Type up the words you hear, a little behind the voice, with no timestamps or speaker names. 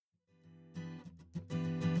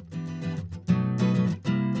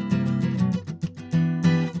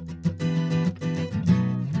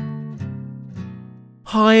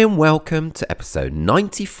Hi and welcome to episode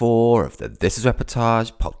 94 of the This Is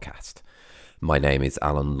Reportage podcast. My name is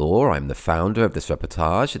Alan Law. I'm the founder of This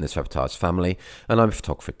Reportage and This Reportage family, and I'm a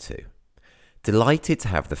photographer too. Delighted to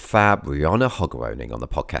have the fab Rihanna Hoggewoning on the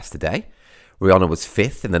podcast today. Rihanna was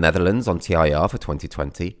 5th in the Netherlands on TIR for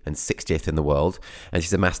 2020 and 60th in the world, and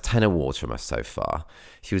she's amassed 10 awards from us so far.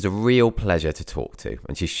 She was a real pleasure to talk to,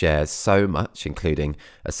 and she shares so much, including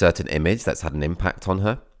a certain image that's had an impact on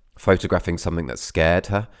her, photographing something that scared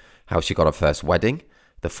her, how she got her first wedding,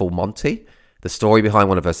 the full Monty, the story behind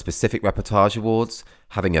one of her specific reportage awards,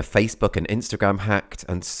 having her Facebook and Instagram hacked,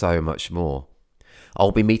 and so much more.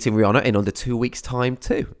 I'll be meeting Rihanna in under 2 weeks' time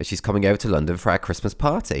too, as she's coming over to London for our Christmas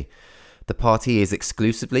party. The party is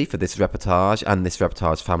exclusively for This Reportage and This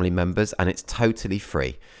Reportage family members, and it's totally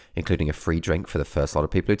free, including a free drink for the first lot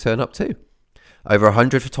of people who turn up too. Over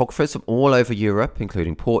 100 photographers from all over Europe,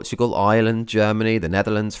 including Portugal, Ireland, Germany, the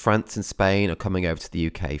Netherlands, France and Spain, are coming over to the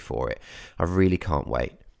UK for it. I really can't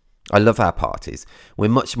wait. I love our parties. We're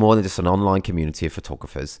much more than just an online community of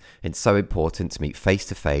photographers. It's so important to meet face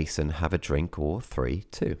to face and have a drink or three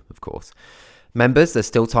too, of course. Members, there's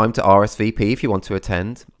still time to RSVP if you want to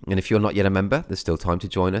attend. And if you're not yet a member, there's still time to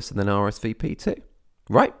join us and then RSVP too.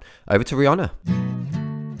 Right, over to Rihanna.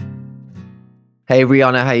 Hey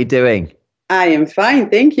Rihanna, how you doing? I am fine,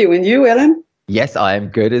 thank you. And you, Ellen? Yes, I am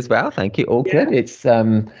good as well. Thank you. All good. It's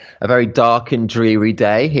a very dark and dreary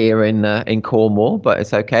day here in Cornwall, but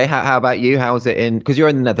it's okay. How about you? How's it in? Because you're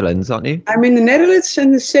in the Netherlands, aren't you? I'm in the Netherlands,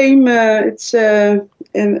 and the same. It's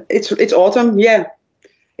autumn. Yeah,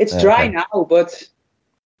 it's dry now, but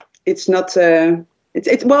it's not.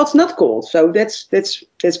 It's not cold, so that's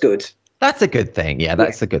good. That's a good thing. Yeah,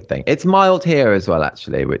 that's a good thing. It's mild here as well,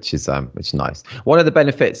 actually, which is nice. One of the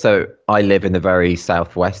benefits, so I live in the very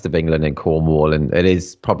southwest of England in Cornwall, and it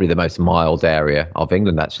is probably the most mild area of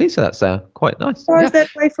England, actually. So that's quite nice. Far is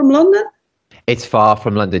that way from London? It's far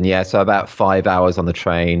from London, yeah. So about 5 hours on the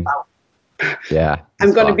train. Wow. Yeah.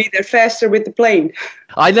 I'm going to be there faster with the plane.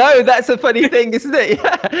 I know, that's a funny thing, isn't it?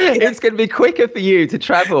 Yeah. It's going to be quicker for you to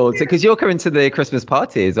travel because you're coming to the Christmas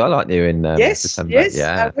party as well, aren't you? In December? Yes,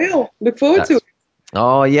 I will. Look forward to it.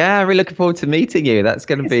 Oh yeah, really looking forward to meeting you. That's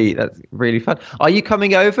really fun. Are you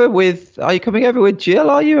coming over with Jill?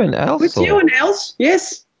 Are you and Els? With you and Els?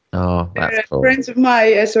 Yes. Oh, that's cool. Friends of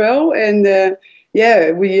mine as well, and.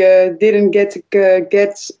 We didn't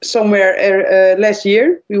get somewhere last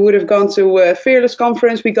year. We would have gone to Fearless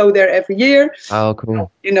Conference. We go there every year. Oh,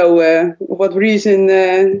 cool. You know what reason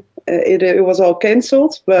it was all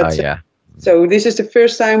cancelled. But so this is the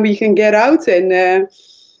first time we can get out and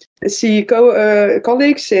see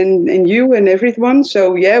colleagues and you and everyone.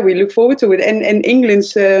 So we look forward to it. And England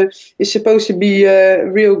is supposed to be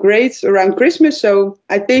real great around Christmas. So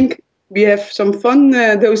I think we have some fun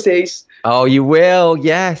those days. Oh, you will.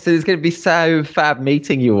 Yes. It's going to be so fab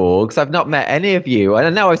meeting you all because I've not met any of you. And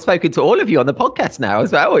I know I've spoken to all of you on the podcast now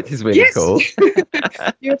as well, which is really cool.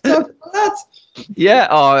 You've talked a lot. Yeah.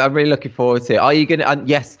 Oh, I'm really looking forward to it. Are you going to?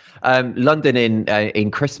 Yes. London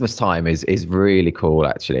in Christmas time is really cool,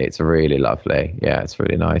 actually. It's really lovely. Yeah, it's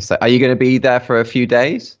really nice. So are you going to be there for a few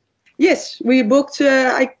days? Yes. We booked,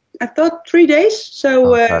 I thought 3 days.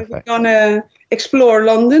 So we're going to explore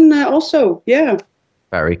London also. Yeah.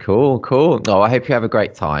 Very cool. Oh, I hope you have a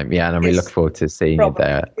great time. Yeah, and I'm really looking forward to seeing you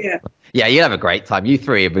there. Yeah, you'll have a great time. You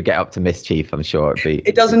three will get up to mischief, I'm sure.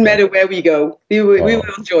 It doesn't matter where we go. We will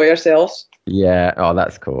enjoy ourselves. Yeah. Oh,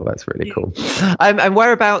 that's cool. That's really cool. And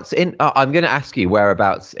whereabouts in? I'm going to ask you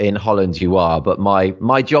whereabouts in Holland you are, but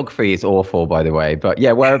my geography is awful, by the way. But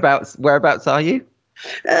yeah, whereabouts are you?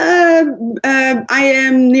 I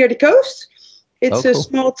am near the coast. It's a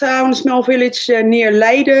small town, a small village near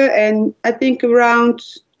Leiden, and I think around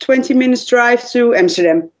 20 minutes drive to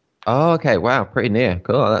Amsterdam. Oh, okay. Wow. Pretty near.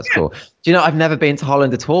 Cool. That's cool. Do you know, I've never been to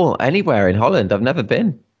Holland at all. Anywhere in Holland. I've never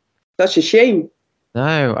been. That's a shame.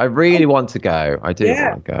 No, I really want to go. I do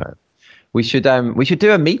want to go. We should do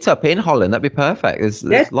a meetup in Holland. That'd be perfect.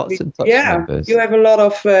 There's lots of Dutch members. You have a lot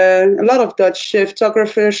of Dutch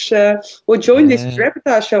photographers who join this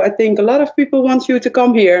reportage show. I think a lot of people want you to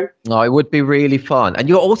come here. Oh, it would be really fun. And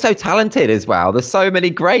you're also talented as well. There's so many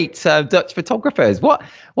great Dutch photographers. What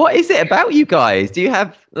is it about you guys? Do you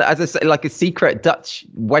have, as I say, like a secret Dutch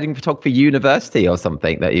wedding photography university or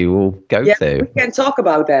something that you all go to? Yeah, we can talk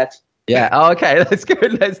about that. Yeah. Oh, okay. That's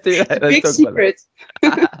good. Let's do that. Big secret.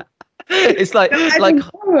 It's like I don't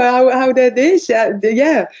know how that is.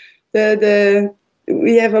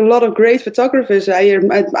 We have a lot of great photographers. I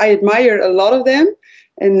admire a lot of them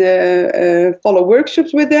and follow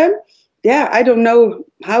workshops with them. Yeah, I don't know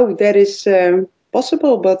how that is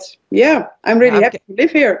possible. But yeah, I'm really happy to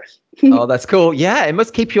live here. Oh, that's cool. Yeah, it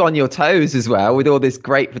must keep you on your toes as well with all these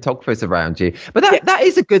great photographers around you. But that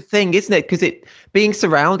is a good thing, isn't it? Because being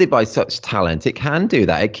surrounded by such talent, it can do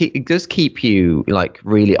that. It does keep you like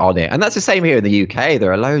really on it. And that's the same here in the UK.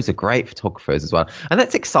 There are loads of great photographers as well. And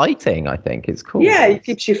that's exciting, I think. It's cool. Yeah, it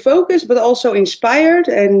keeps you focused, but also inspired.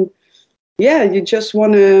 And yeah, you just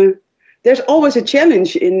want to, there's always a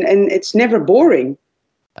challenge and it's never boring.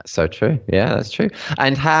 That's so true. Yeah, that's true.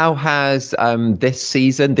 And how has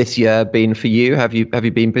this year been for you? Have you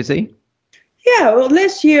been busy? Yeah, well,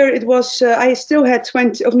 last year it was, I still had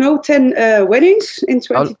 10 weddings in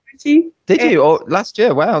 2020. Did you? Or last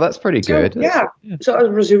year? Wow, that's pretty good. Yeah. So I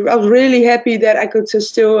was really happy that I could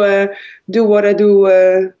still do what I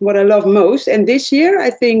do, what I love most. And this year, I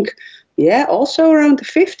think, also around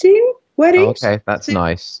 15 weddings. Okay, that's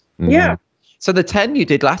nice. Mm. Yeah. So the 10 you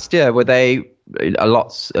did last year, were they a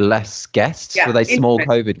lot less guests? Yeah, were they small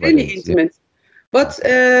COVID weddings? Really intimate. But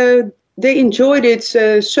they enjoyed it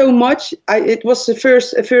so much. It was the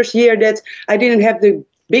first year that I didn't have the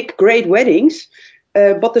big, great weddings,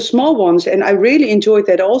 but the small ones. And I really enjoyed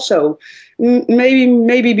that also.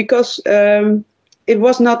 Maybe because it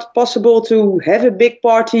was not possible to have a big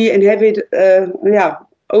party and have it,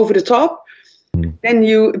 over the top. Then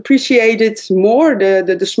you appreciate it more,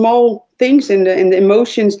 the small things and the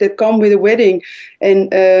emotions that come with a wedding. And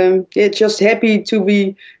you're just happy to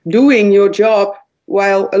be doing your job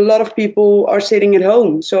while a lot of people are sitting at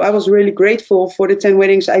home. So I was really grateful for the 10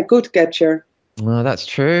 weddings I could capture. Oh, that's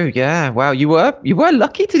true. Yeah. Wow. You were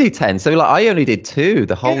lucky to do 10. So like I only did 2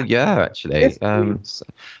 the whole year actually.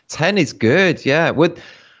 10 is good. Yeah.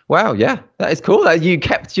 Wow, yeah, that is cool. You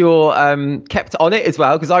kept your kept on it as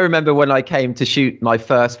well, because I remember when I came to shoot my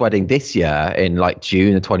first wedding this year in like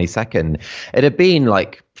June the 22nd, it had been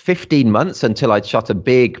like 15 months until I'd shot a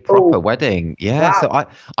big proper wedding. Yeah, wow. So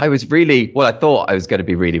I was really, I thought I was going to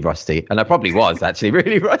be really rusty, and I probably was actually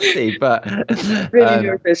really rusty, but really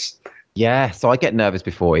nervous. Yeah, so I get nervous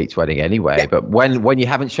before each wedding anyway. But when you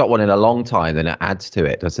haven't shot one in a long time, then it adds to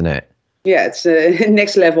it, doesn't it? Yeah, it's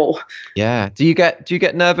next level. Yeah. Do you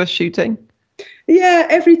get nervous shooting? Yeah,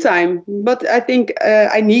 every time. But I think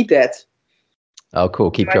I need that. Oh,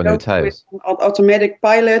 cool. Keep you on your toes. Automatic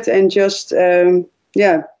pilot and just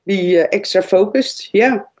be extra focused.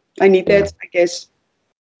 Yeah, I need that, I guess.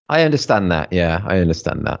 I understand that. Yeah, I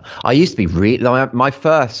understand that. I used to be my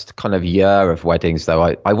first kind of year of weddings, though,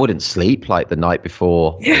 I wouldn't sleep like the night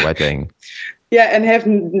before the wedding. Yeah, and have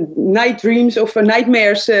night dreams of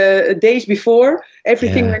nightmares days before.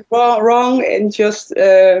 Everything went wrong and just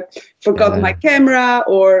forgot my camera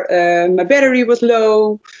or my battery was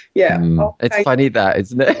low. Yeah. It's funny that,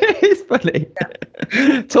 isn't it? It's funny.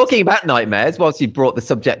 Yeah. Talking about nightmares, whilst you brought the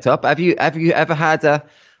subject up, have you ever had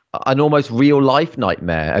an almost real life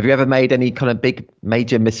nightmare? Have you ever made any kind of big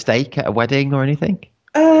major mistake at a wedding or anything?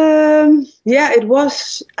 It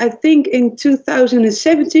was, I think in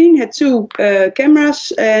 2017, had 2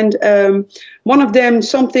 cameras, and one of them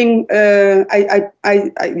something, a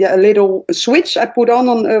little switch I put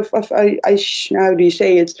on how do you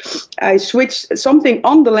say it? I switched something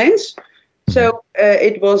on the lens. So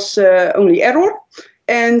it was only error.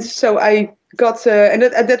 And so I got, and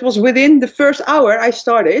that was within the first hour I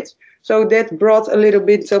started. So that brought a little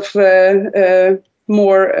bit of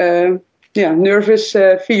more nervous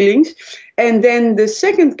feelings. And then the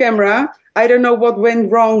second camera, I don't know what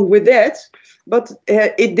went wrong with that, but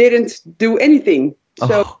it didn't do anything.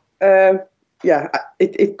 So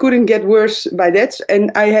it couldn't get worse by that.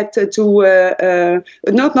 And I had to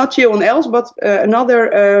not Chill & Else, but another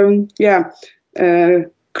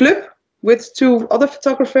club with 2 other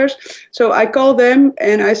photographers. So I called them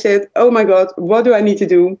and I said, oh my God, what do I need to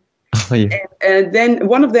do? And then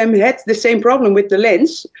one of them had the same problem with the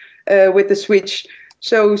lens, with the switch.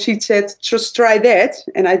 So she said, just try that.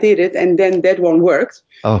 And I did it. And then that one worked.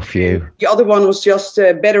 Oh, phew. The other one was just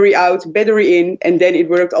battery out, battery in. And then it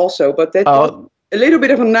worked also. But that was a little bit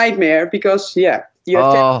of a nightmare because, you have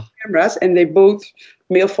 10 cameras and they both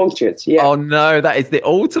malfunctioned. Yeah. Oh, no. That is the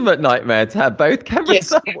ultimate nightmare, to have both cameras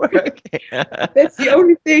not working. That's the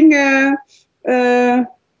only thing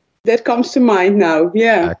that comes to mind now.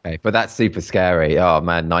 Yeah. Okay, but that's super scary. Oh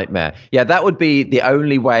man, nightmare. Yeah, that would be the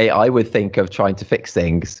only way I would think of trying to fix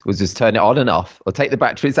things, was just turn it on and off, or take the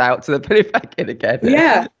batteries out to then put it back in again.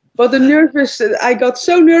 Yeah, but I got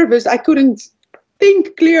so nervous I couldn't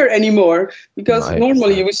think clear anymore, because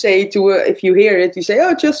normally you would say to if you hear it, you say,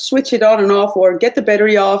 oh, just switch it on and off, or get the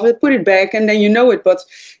battery off, put it back, and then you know it. But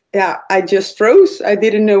yeah, I just froze. I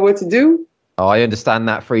didn't know what to do. Oh, I understand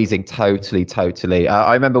that freezing totally.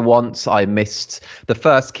 I remember once I missed the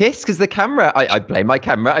first kiss because the camera, I blame my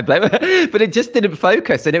camera, but it just didn't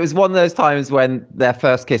focus. And it was one of those times when their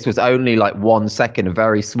first kiss was only like 1 second, a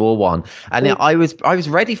very small one. And I was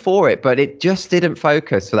ready for it, but it just didn't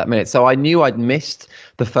focus for that minute. So I knew I'd missed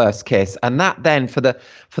the first kiss. And that then for the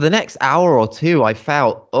next hour or two, I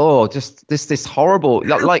felt, just this horrible,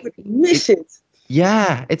 like miss it.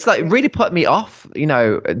 Yeah, it's like really put me off,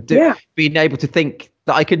 being able to think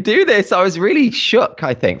that I could do this. I was really shook,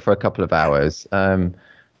 I think, for a couple of hours.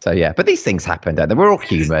 So yeah, but these things happen, don't they? We're all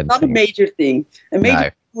human. Not a major thing. A major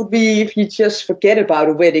thing would be if you just forget about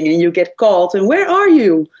a wedding and you get called and where are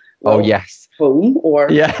you? Well, yes. Home or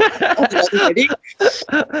that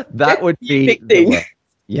would be a big thing.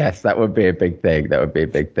 Yes, that would be a big thing. I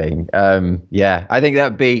think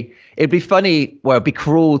it'd be funny. Well, it'd be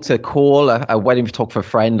cruel to call a wedding photographer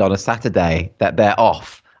friend on a Saturday that they're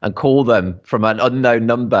off and call them from an unknown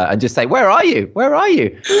number and just say, "Where are you? Where are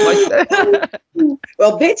you?"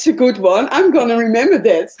 Well, that's a good one. I'm gonna remember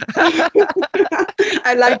that.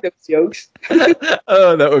 I like those jokes.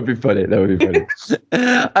 Oh, that would be funny.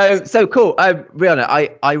 So cool. Rihanna,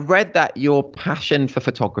 I read that your passion for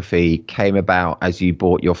photography came about as you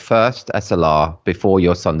bought your first SLR before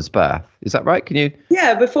your son's birth. Is that right? Can you?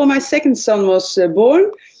 Yeah, before my second son was born,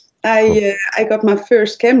 I got my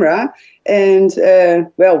first camera. And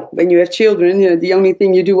when you have children, the only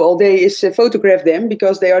thing you do all day is photograph them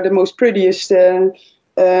because they are the most prettiest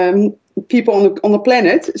people on the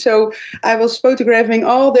planet. So I was photographing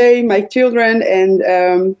all day my children, and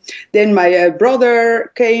then my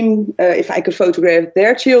brother came if I could photograph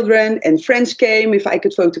their children, and friends came if I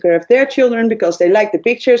could photograph their children because they liked the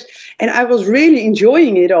pictures, and I was really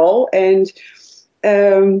enjoying it all. And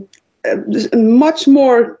much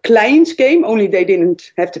more clients came, only they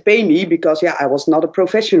didn't have to pay me because I was not a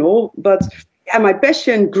professional, but my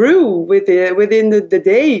passion grew within the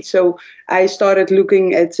day. So I started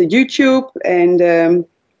looking at YouTube and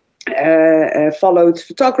followed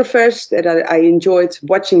photographers that I enjoyed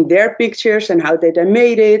watching their pictures and how they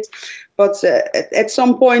made it. But at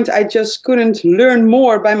some point I just couldn't learn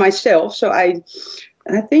more by myself. So I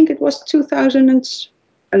think it was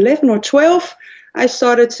 2011 or 12. I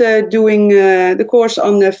started doing the course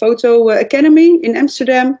on the Photo Academy in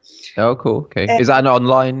Amsterdam. Oh, cool. Okay. Is that an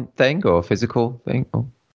online thing or a physical thing? Oh.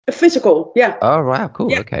 A physical, yeah. Oh, wow.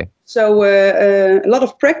 Cool. Yeah. Okay. So a lot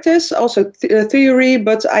of practice, also theory,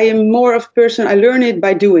 but I am more of a person, I learn it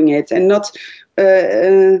by doing it and not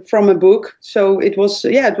from a book. So it was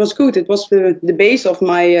good. It was the basis of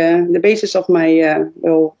my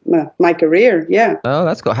my career. Yeah. Oh,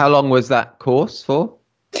 that's cool. How long was that course for?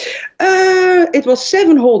 It was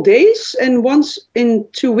 7 whole days and once in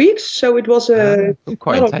 2 weeks. So it was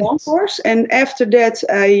quite a long course. And after that,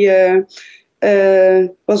 I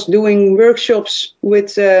was doing workshops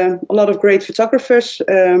with a lot of great photographers.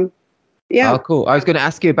 Oh, cool. I was going to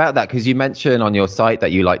ask you about that because you mentioned on your site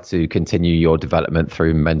that you like to continue your development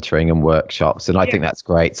through mentoring and workshops. And I think that's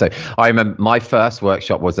great. So I remember my first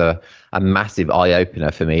workshop was a massive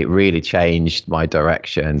eye-opener for me. It really changed my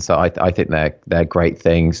direction. So I think they're great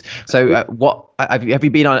things. So what have you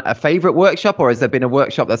been on a favorite workshop, or has there been a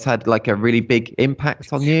workshop that's had like a really big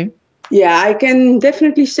impact on you? Yeah, I can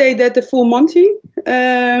definitely say that the Full Monty,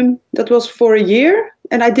 that was for a year.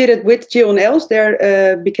 And I did it with Jill and Els.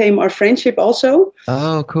 There became our friendship also.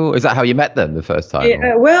 Oh, cool. Is that how you met them the first time?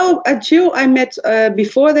 Jill I met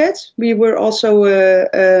before that. We were also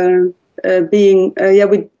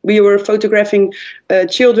we were photographing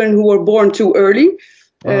children who were born too early.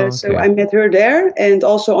 So I met her there and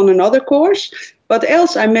also on another course. But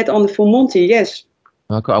Els I met on the Full Monty, yes.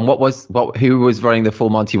 Okay. And who was running the Full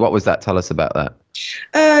Monty? What was that? Tell us about that.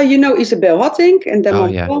 Isabel Hattink and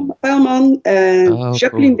Demon Pijlman,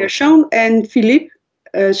 Jacqueline Deschamps and Philippe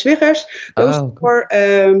Zwiggers. Those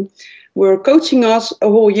were coaching us a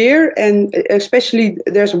whole year, and especially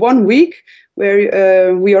there's 1 week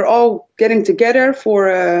where we are all getting together for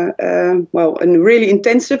a really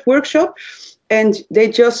intensive workshop. And they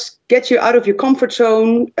just get you out of your comfort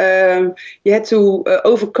zone. You had to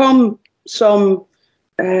overcome some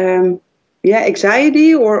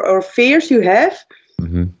anxiety or fears you have.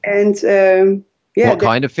 Mm-hmm. And what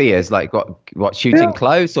kind of fears? Like what shooting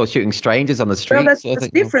close or shooting strangers on the street? Well, that's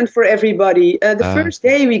different for everybody. The first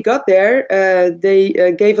day we got there, they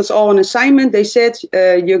gave us all an assignment. They said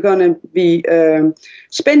you're going to be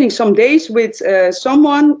spending some days with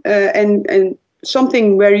someone and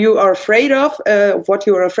something where you are afraid of what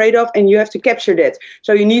you are afraid of, and you have to capture that.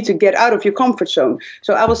 So you need to get out of your comfort zone.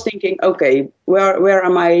 So I was thinking, okay, where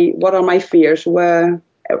am I? What are my fears?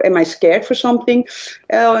 am I scared for something?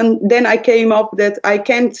 And then I came up that I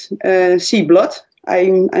can't see blood.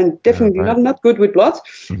 I'm definitely not good with blood,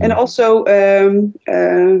 and also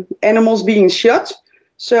animals being shot.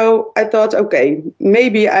 So I thought, okay,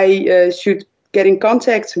 maybe I should get in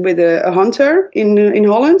contact with a hunter in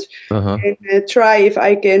Holland and try if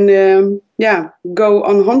I can, go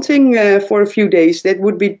on hunting for a few days. That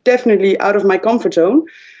would be definitely out of my comfort zone.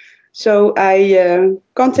 So I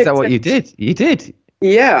contacted. Is that what you did? You did.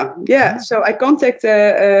 Yeah. So I contacted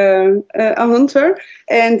a hunter,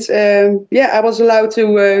 and I was allowed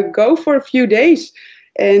to go for a few days,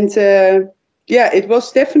 and it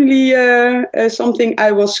was definitely something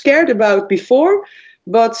I was scared about before,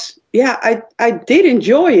 but I did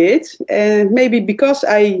enjoy it, and maybe because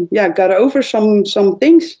I got over some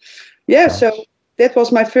things. So that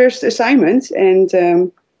was my first assignment,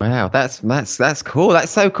 and. Wow, that's cool.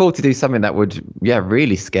 That's so cool to do something that would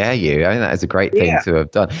really scare you. I think that is a great thing to have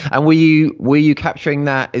done. And were you capturing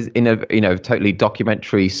that in a totally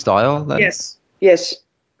documentary style then? Yes.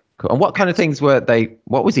 Cool. And what kind of things what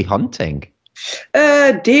was he hunting?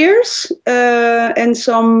 Deers and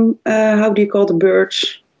some how do you call the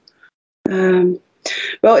birds?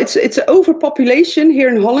 Well, it's an overpopulation here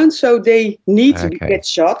in Holland, so they need to get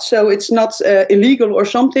shot. So it's not illegal or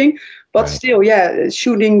something. But still,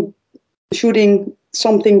 shooting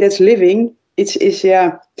something that's living, it's.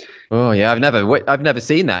 Oh yeah, I've never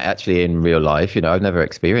seen that actually in real life. I've never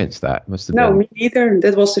experienced that. Must have been. Me neither.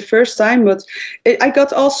 That was the first time, but I got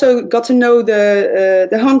to know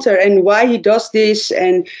the hunter and why he does this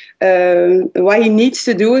and why he needs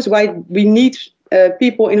to do it. Why we need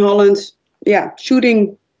people in Holland,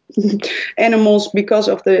 shooting animals because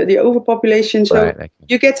of the overpopulation. So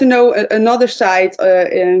you get to know another side.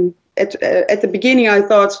 At the beginning, I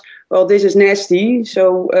thought, well, this is nasty,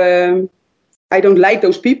 so I don't like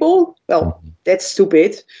those people. Well, that's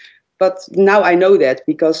stupid. But now I know that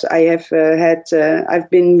because I have I've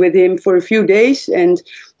been with him for a few days and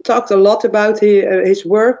talked a lot about his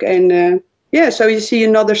work, and so you see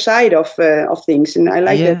another side of things, and I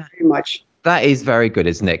like that very much. That is very good,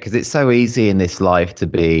 isn't it? Because it's so easy in this life to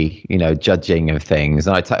be, judging of things.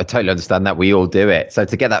 And I totally understand that. We all do it. So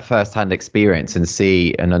to get that first-hand experience and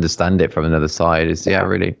see and understand it from another side is,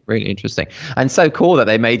 really, really interesting. And so cool that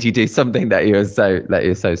they made you do something that you're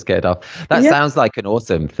so scared of. That sounds like an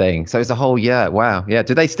awesome thing. So it's a whole wow. Yeah.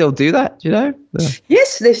 Do they still do that? Do you know?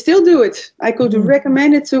 Yes, they still do it. I could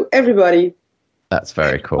recommend it to everybody. That's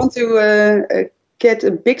very cool. I want to get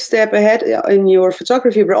a big step ahead in your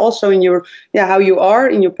photography, but also in your how you are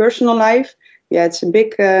in your personal life. It's a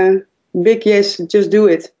big yes. Just do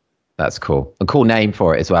it. That's cool. A cool name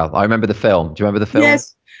for it as well. I remember the film. Do you remember the film?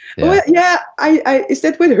 Yes. Well, I is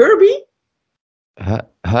that with Herbie?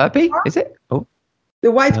 Herbie? Is it? Oh,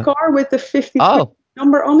 the white car with the 50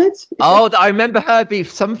 number on it. I remember Herbie.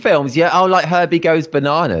 Some films, like Herbie Goes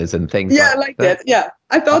Bananas and things. Yeah, like that. Yeah,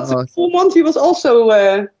 I thought Full Monty was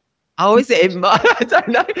also. Oh, is it? I don't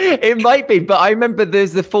know. It might be, but I remember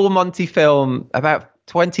there's the Full Monty film about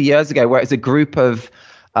 20 years ago where it's a group of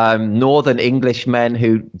Northern English men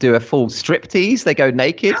who do a full striptease. They go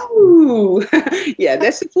naked. Oh, yeah,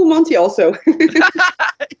 that's the Full Monty also.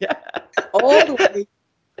 Yeah, all the way.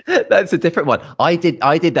 That's a different one. I did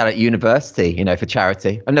that at university, for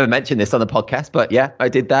charity. I've never mentioned this on the podcast, but I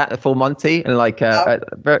did that at Full Monty and it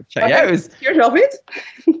was. Here's of it.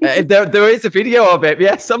 There is a video of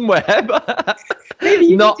it, somewhere. But maybe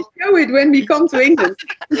you need to show it when we come to England.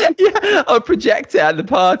 I'll project it at the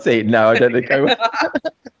party. No, I don't think I will.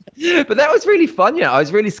 But that was really fun. I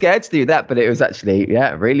was really scared to do that, but it was actually,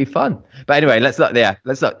 really fun. But anyway, let's not.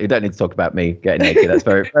 You don't need to talk about me getting naked. That's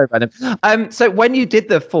very, very random. So when you did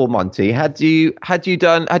the Full Monty, had you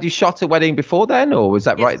shot a wedding before then, or was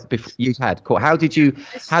that right before you had? Cool. How did you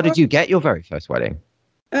get your very first wedding?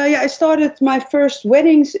 I started my first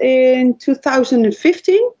weddings in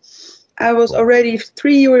 2015. I was already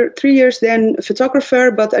 3 years then a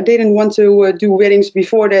photographer, but I didn't want to do weddings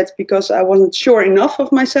before that because I wasn't sure enough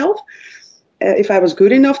of myself, if I was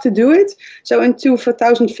good enough to do it. So in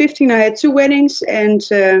 2015, I had 2 weddings, and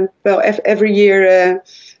every year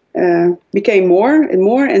became more and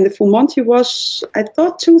more. And the Full Monty was, I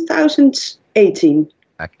thought, 2018.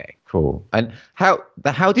 Okay, cool. And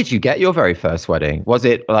how did you get your very first wedding? Was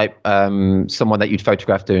it like someone that you'd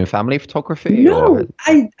photographed doing family photography? No, or?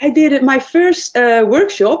 I did it. My first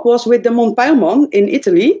workshop was with the Montpailman in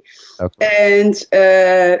Italy. Okay. And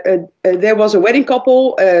there was a wedding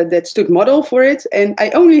couple that stood model for it. And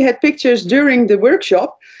I only had pictures during the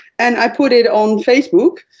workshop, and I put it on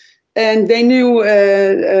Facebook. And they knew,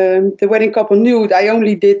 the wedding couple knew that I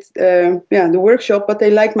only did the workshop, but they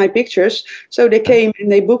liked my pictures. So they came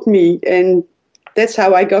and they booked me. And that's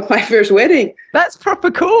how I got my first wedding. That's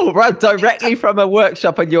proper cool, right? Directly from a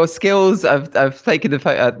workshop, and your skills of taking the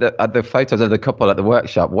photos of the couple at the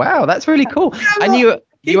workshop. Wow, that's really cool. And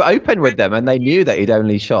you were open with them, and they knew that you'd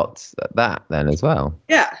only shot that then as well.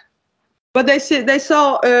 Yeah. But they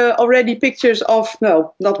saw already pictures of,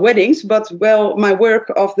 no, not weddings, but my work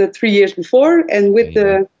of the 3 years before, and with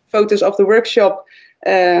the photos of the workshop,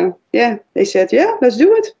 they said, yeah, let's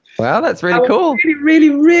do it. Wow, that's really cool. I was really, really,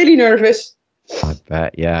 really nervous. I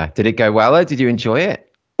bet, yeah. Did it go well, or did you enjoy it?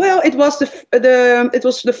 Well, it was the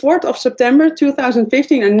 4th of September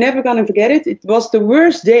 2015. I'm never gonna forget it. It was the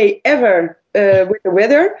worst day ever with the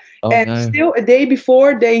weather, still a day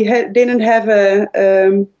before they didn't have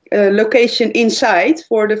a location inside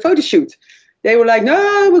for the photo shoot. They were like,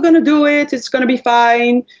 no, we're gonna do it, it's gonna be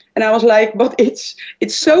fine. And I was like, but it's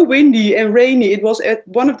so windy and rainy. It was at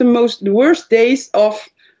one of the worst days of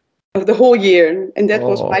the whole year, and that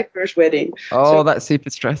was my first wedding. So that's super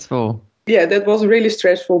stressful. Yeah, that was really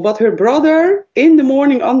stressful. But her brother, in the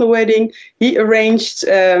morning on the wedding, he arranged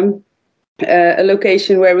a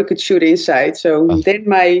location where we could shoot inside. So then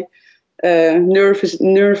my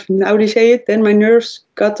how do you say it? Then my nerves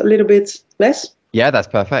got a little bit less. Yeah, that's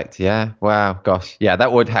perfect. Yeah. Wow. Gosh. Yeah,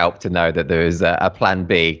 that would help to know that there is a plan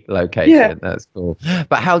B location. Yeah. That's cool.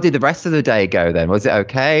 But how did the rest of the day go then? Was it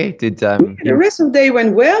okay? Did the rest of the day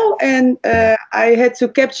went well, and I had to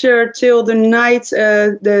capture till the night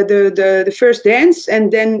the first dance,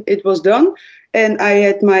 and then it was done. And I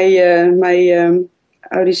had my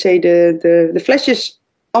how do you say, the flashes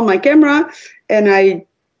on my camera, and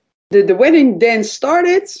the wedding dance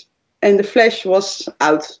started, and the flash was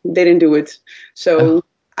out. They didn't do it. So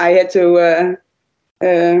I had to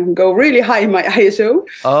go really high in my ISO.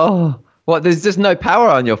 Oh, what? There's just no power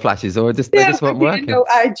on your flashes, or they just weren't working? No,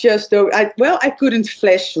 I just don't. I couldn't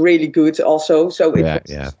flash really good also. So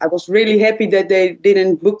I was really happy that they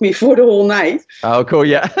didn't book me for the whole night. Oh, cool.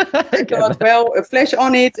 Yeah. I thought, well, a flash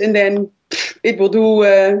on it, and then it will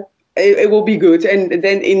do... It will be good, and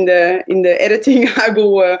then in the editing I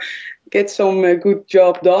will get some good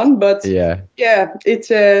job done. But it's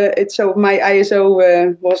so my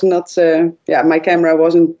ISO was not. My camera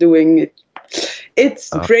wasn't doing it.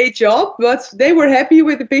 It's a great job, but they were happy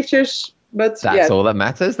with the pictures. But that's all that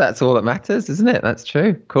matters. That's all that matters, isn't it? That's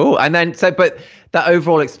true. Cool. And then but that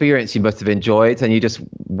overall experience you must have enjoyed, and you just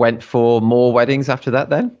went for more weddings after that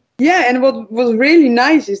then? Yeah, and what was really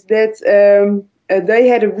nice is that. They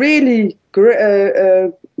had a really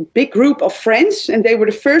big group of friends, and they were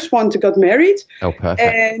the first one to get married. Oh, perfect.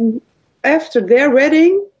 And after their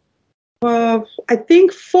wedding, I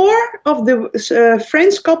think 4 of the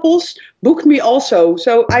friends couples booked me also.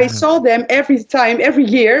 So I saw them every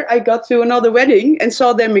year I got to another wedding and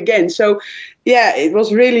saw them again. So yeah, it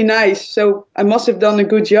was really nice. So I must have done a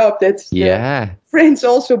good job that friends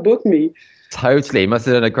also booked me. Totally. Must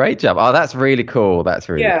have done a great job. Oh, that's really cool. That's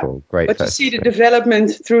really cool. Great. But you see the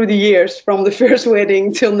development through the years from the first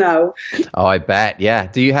wedding till now. Oh, I bet. Yeah.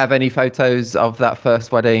 Do you have any photos of that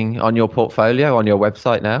first wedding on your portfolio, on your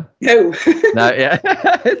website now? No. No, yeah.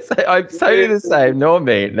 I'm totally the same. Nor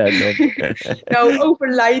me. No. No,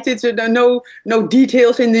 overlighted. No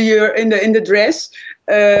details in the dress,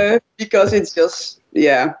 because it's just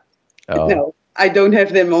no. I don't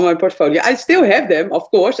have them on my portfolio. I still have them, of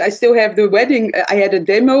course. I still have the wedding. I had a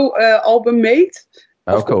demo album made.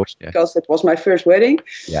 Of course, because it was my first wedding.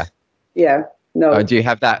 Yeah. Yeah. No. And do you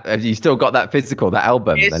have that? Have you still got that physical, that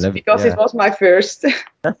album? Yes, because it was my first.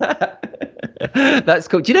 That's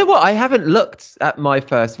cool. Do you know what? I haven't looked at my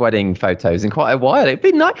first wedding photos in quite a while. It'd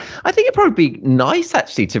be nice. I think it'd probably be nice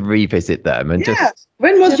actually to revisit them and just.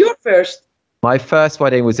 When was your first? My first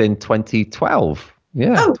wedding was in 2012.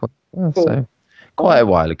 Yeah. Oh, cool. So. Quite a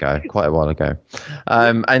while ago.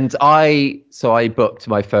 And I booked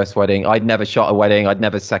my first wedding. I'd never shot a wedding. I'd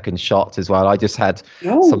never second shot as well. I just had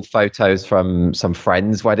some photos from some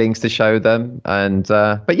friends' weddings to show them. And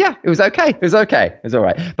but yeah, it was okay. It was all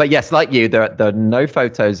right. But yes, like you, there are no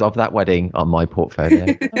photos of that wedding on my portfolio.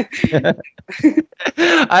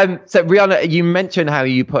 So Rihanna, you mentioned how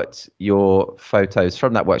you put your photos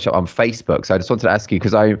from that workshop on Facebook. So I just wanted to ask you,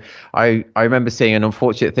 because I remember seeing an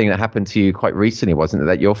unfortunate thing that happened to you quite recently, wasn't it?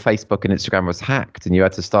 That your Facebook and Instagram was hacked and you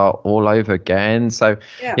had to start all over again. So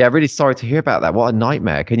yeah, really sorry to hear about that. What a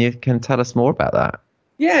nightmare. Can tell us more about that?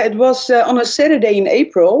 Yeah, it was on a Saturday in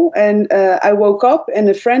April, and I woke up, and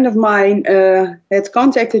a friend of mine had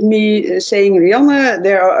contacted me saying, "Rianne,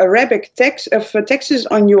 there are Arabic texts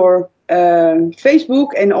on your Facebook,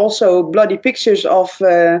 and also bloody pictures of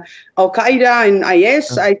Al Qaeda and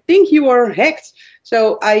IS. I think you are hacked."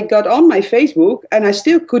 So I got on my Facebook, and I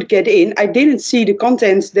still could get in. I didn't see the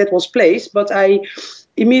content that was placed, but I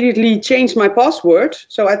immediately changed my password.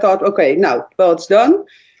 So I thought, okay, now, well, it's done.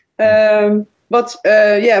 But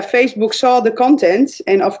Facebook saw the content,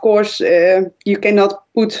 and of course, you cannot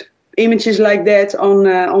put images like that on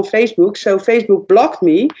Facebook. So Facebook blocked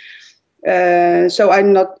me. So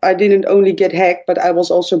I didn't only get hacked, but I was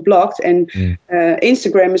also blocked. And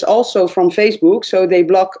Instagram is also from Facebook, so they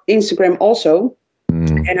block Instagram also.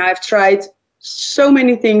 And I've tried so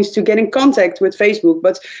many things to get in contact with Facebook,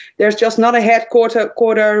 but there's just not a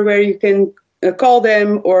headquarter where you can call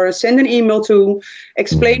them or send an email to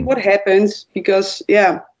explain what happened, because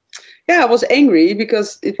I was angry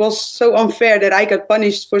because it was so unfair that I got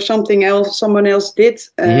punished for something else someone else did.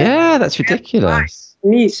 That's ridiculous.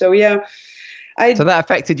 Me, so so that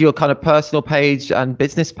affected your kind of personal page and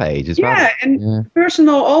business page as well. And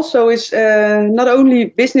personal also is not only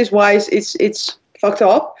business wise, it's fucked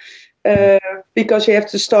up. Because you have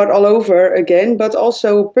to start all over again, but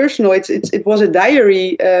also personal. It was a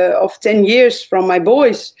diary of 10 years from my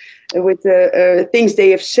boys with things they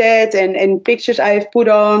have said and pictures I have put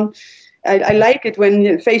on. I like it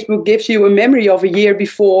when Facebook gives you a memory of a year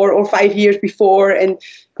before or 5 years before, and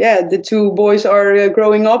the two boys are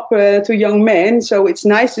growing up to young men. So it's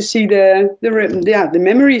nice to see the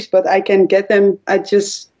memories, but I can't get them. I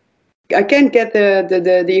can't get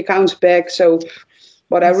the accounts back. So.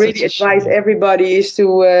 What I really advise everybody is to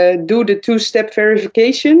do the 2-step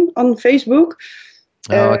verification on Facebook.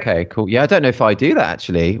 Okay, cool. Yeah, I don't know if I do that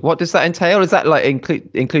actually. What does that entail? Is that like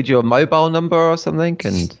include your mobile number or something?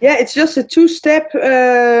 And it's just a 2-step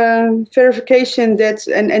verification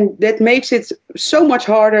that makes it so much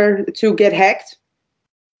harder to get hacked.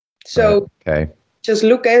 So just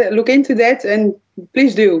look into that, and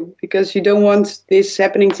please do, because you don't want this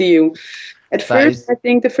happening to you. At first, I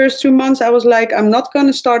think the first 2 months, I was like, I'm not going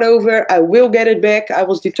to start over. I will get it back. I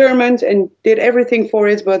was determined and did everything for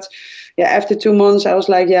it. But after 2 months, I was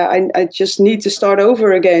like, I just need to start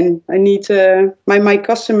over again. I need to, my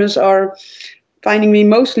customers are finding me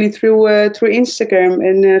mostly through Instagram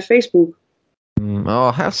and Facebook.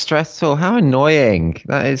 Oh, how stressful. How annoying.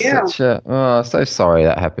 That is such a, so sorry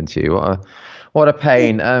that happened to you. What a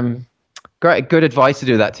pain. Great, good advice to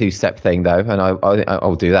do that 2-step thing, though, and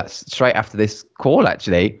I'll do that straight after this call.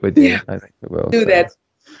 Actually, with you, I think I will do that.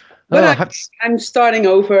 But I'm starting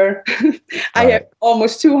over. I have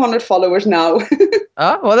almost 200 followers now.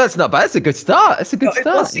 Well, that's not bad. It's a good start. It's a good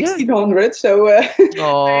start. It was 1,600, so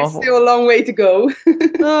there's still a long way to go.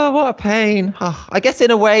 Oh, what a pain. I guess in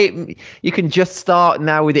a way, you can just start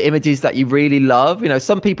now with the images that you really love. You know,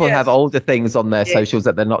 some people have older things on their socials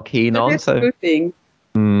that they're not keen on. That's a good thing.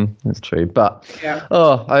 That's true, but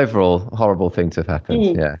overall, horrible thing to have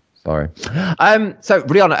happened. Yeah, sorry. So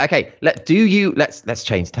Rianne, okay, let's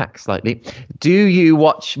change tack slightly. Do you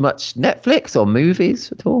watch much Netflix or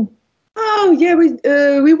movies at all? Oh yeah,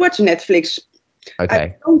 we watch Netflix. Okay.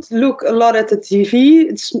 I don't look a lot at the TV.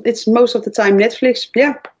 It's most of the time Netflix.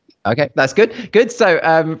 Yeah. Okay, that's good. Good. So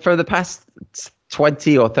for the past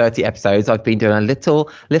 20 or 30 episodes, I've been doing a little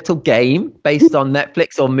game based on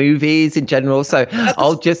Netflix or movies in general. So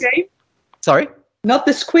Sorry? Not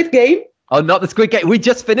the Squid Game? Oh, not the Squid Game. We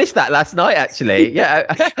just finished that last night, actually. Yeah.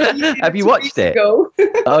 Have you watched it?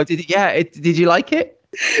 Oh, did it? Yeah. Did you like it?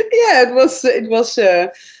 Yeah, it was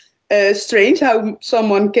strange how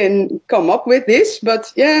someone can come up with this,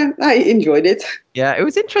 but yeah, I enjoyed it. Yeah, it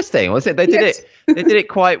was interesting, was it? They did it. They did it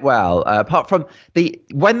quite well. Apart from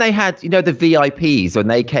when they had, the VIPs when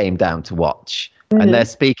they came down to watch. And they're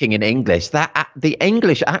speaking in English. The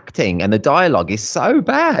English acting and the dialogue is so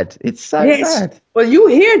bad. It's so bad. Well, you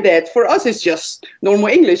hear that. For us, it's just normal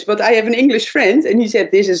English. But I have an English friend, and he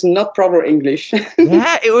said this is not proper English.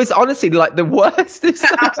 Yeah, it was honestly like the worst. It's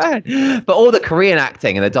so bad. But all the Korean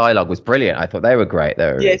acting and the dialogue was brilliant. I thought they were great. They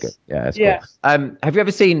were really good. Yeah, it's cool. Have you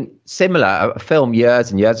ever seen a film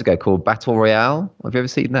years and years ago called Battle Royale? Have you ever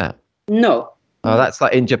seen that? No. Oh, that's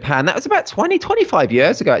like in Japan. That was about 25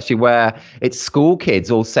 years ago, actually, where it's school kids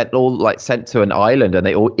all sent to an island, and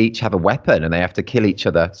they all each have a weapon and they have to kill each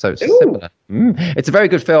other. So it's similar. It's a very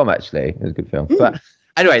good film, actually. It's a good film. But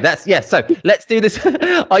anyway, so let's do this.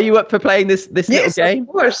 Are you up for playing this little game? Yes, of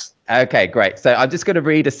course. Okay, great. So I'm just going to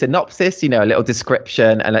read a synopsis, a little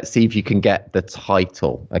description, and let's see if you can get the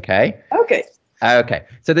title. Okay? Okay. Okay,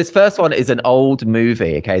 so this first one is an old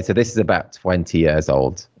movie. Okay, so this is about 20 years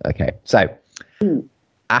old. Okay, so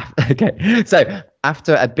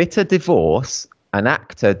after a bitter divorce, an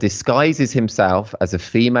actor disguises himself as a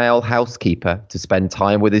female housekeeper to spend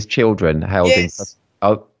time with his children held in.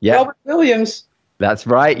 Oh, yeah. Robert Williams. That's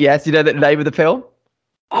right. Yes, you know the name of the film?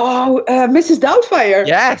 Oh, Mrs. Doubtfire.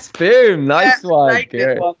 Yes, boom. Nice one.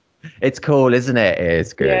 Good. One. It's cool, isn't it? It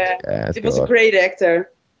is good. Yeah, it was a great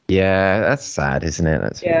actor. Yeah, that's sad, isn't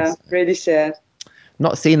it? That's really sad.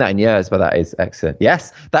 Not seen that in years, but that is excellent.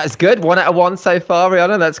 Yes, that's good. 1 out of 1 so far,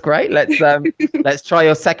 Rihanna. That's great. Let's try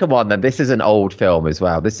your second one then. This is an old film as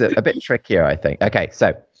well. This is a bit trickier, I think. Okay,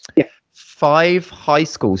 so 5 high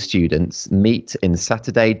school students meet in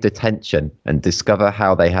Saturday detention and discover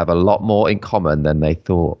how they have a lot more in common than they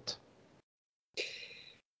thought.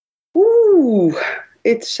 Ooh,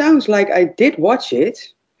 it sounds like I did watch it.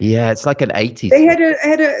 Yeah, it's like an 80s. They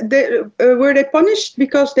were they punished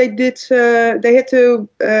because they did? They had to.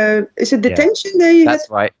 Is it detention? That's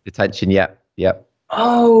right, detention. Yep.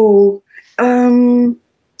 Oh,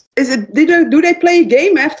 is it? Do they play a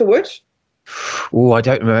game afterwards? Oh, I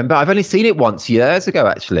don't remember. I've only seen it once years ago,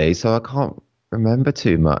 actually, so I can't remember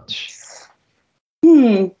too much.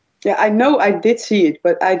 Yeah, I know I did see it,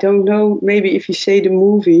 but I don't know. Maybe if you say the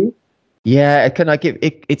movie. Yeah, can I give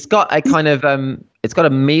it? It's got a kind of it's got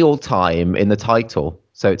a meal time in the title,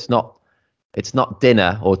 so it's not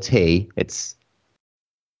dinner or tea. It's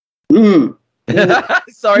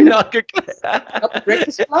sorry, not good. Not the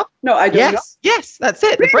Breakfast Club? No, I don't know. Yes, that's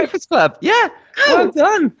it. The Breakfast Club. Yeah, well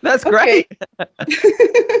done. That's great.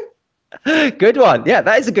 Good one. Yeah,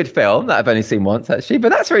 that is a good film that I've only seen once actually, but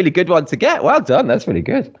that's a really good one to get. Well done. That's really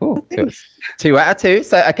good. Cool. 2 out of 2.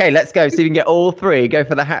 So okay, let's go. So you can get all 3. Go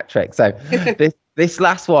for the hat trick. So this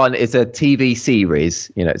last one is a TV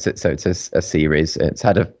series. You know, it's a series. It's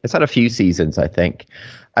had a few seasons, I think.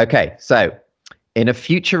 Okay, so in a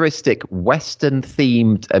futuristic Western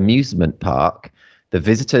themed amusement park, the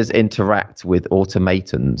visitors interact with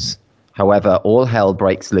automatons. However, all hell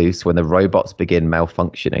breaks loose when the robots begin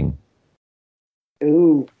malfunctioning.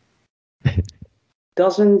 Ooh.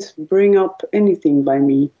 Doesn't bring up anything by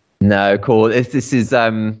me. No, cool. This is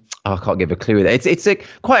I can't give a clue. It's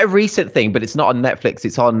quite a recent thing, but it's not on Netflix.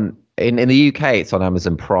 It's on in the UK. It's on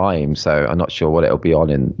Amazon Prime. So I'm not sure what it'll be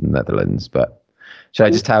on in the Netherlands. But should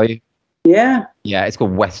I just tell you? Yeah. Yeah, it's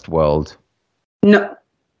called Westworld. No.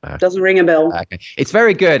 Doesn't ring a bell. Okay. It's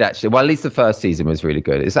very good, actually. Well, at least the first season was really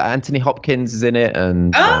good. Is that Anthony Hopkins is in it?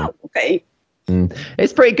 And okay.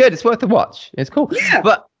 It's pretty good. It's worth a watch. It's cool. Yeah.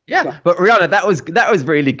 But Rihanna, that was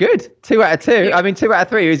really good. 2 out of 2. Yeah. I mean, 2 out of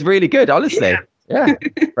 3 was really good, honestly. Yeah.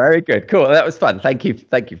 Very good. Cool. That was fun. Thank you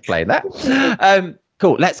for playing that.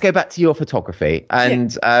 Cool. Let's go back to your photography.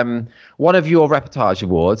 And one of your reportage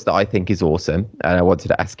awards that I think is awesome, and I wanted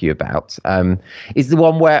to ask you about, is the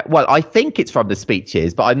one where, well, I think it's from the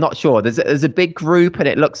speeches, but I'm not sure. There's a big group, and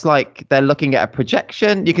it looks like they're looking at a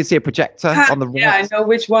projection. You can see a projector on the right. Yeah, I know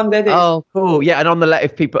which one that is. Oh, cool. Yeah, and on the left,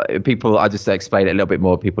 if people, I'll just explain it a little bit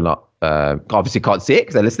more. People not obviously can't see it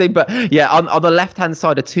because they're listening, but yeah, on the left hand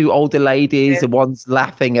side are 2 older ladies, and one's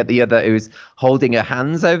laughing at the other who's holding her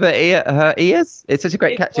hands over her ears. It's such a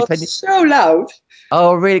great catch. It's so loud.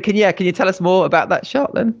 Oh, really? Can you tell us more about that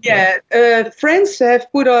shot then? Yeah, friends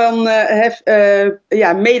have put on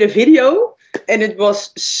made a video, and it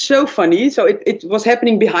was so funny. So it was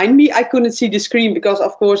happening behind me. I couldn't see the screen because,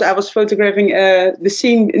 of course, I was photographing the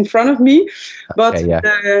scene in front of me. But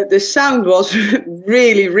the sound was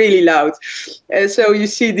really, really loud. So you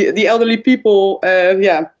see the elderly people,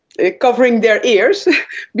 covering their ears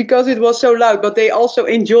because it was so loud. But they also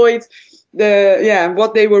enjoyed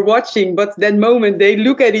what they were watching. But that moment they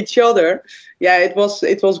look at each other. Yeah, it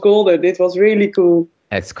was golden. It was really cool.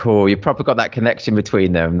 It's cool. You probably got that connection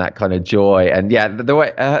between them, that kind of joy, and the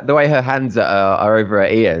way her hands are over her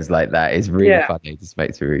ears like that is really funny. It just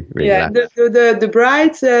makes me really laugh. The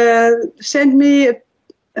bride sent me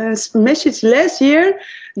a message last year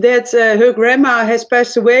that her grandma has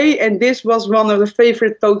passed away, and this was one of the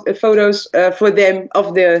favorite photos for them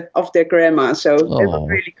of their grandma. So it was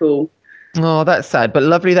really cool. Oh, that's sad, but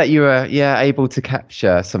lovely that you were able to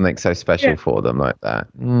capture something so special for them like that.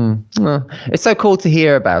 Oh, it's so cool to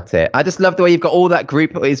hear about it. I just love the way you've got all that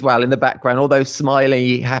group as well in the background, all those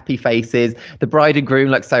smiley, happy faces. The bride and groom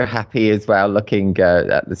look so happy as well, looking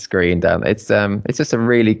at the screen down. It's just a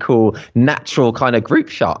really cool, natural kind of group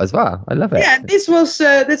shot as well. I love it. Yeah, this was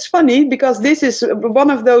that's funny because this is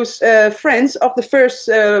one of those friends of the first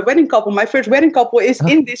wedding couple. My first wedding couple is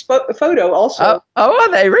in this photo also. Oh,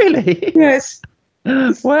 are they really? Yes.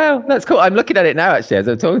 Wow, that's cool. I'm looking at it now actually as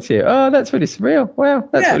I'm talking to you. Oh, that's really surreal. Wow,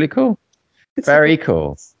 that's really cool. Very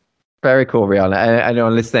cool. Very cool, Rihanna. And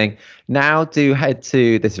anyone listening, now do head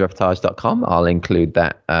to thisisreportage.com. I'll include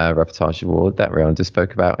that reportage award that Rihanna just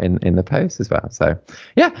spoke about in the post as well. So,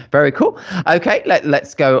 yeah, very cool. Okay,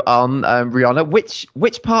 let's go on. Rihanna,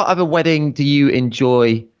 which part of a wedding do you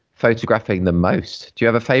enjoy photographing the most? Do you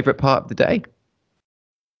have a favorite part of the day?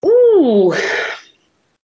 Ooh,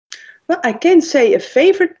 well, I can't say a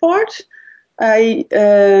favorite part.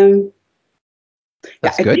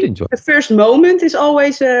 That's good. Enjoy. The first moment is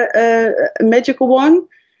always a magical one,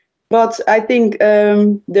 but I think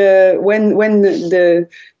when the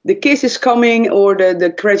kiss is coming or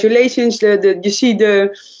the congratulations, you see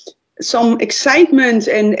some excitement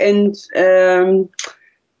and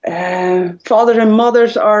fathers and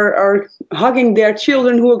mothers are hugging their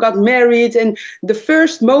children who got married, and the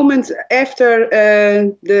first moment after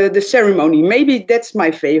the ceremony. Maybe that's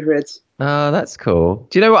my favorite. Oh, that's cool.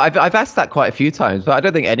 Do you know what? I've asked that quite a few times, but I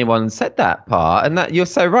don't think anyone said that part. And that you're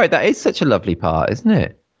so right. That is such a lovely part, isn't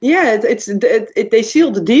it? Yeah, they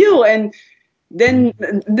seal the deal, and then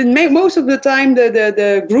most of the time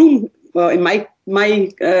the groom. Well, in my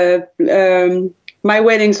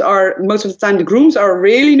weddings are most of the time the grooms are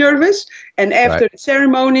really nervous, and after the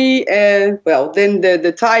ceremony, then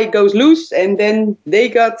the tie goes loose, and then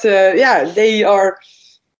they are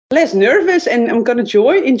less nervous, and I'm gonna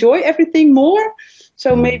enjoy everything more.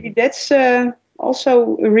 So maybe that's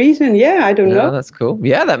also a reason. Yeah, I don't know. That's cool.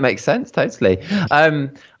 Yeah, that makes sense totally.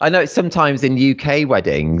 I know sometimes in UK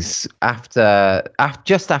weddings,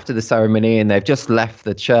 just after the ceremony, and they've just left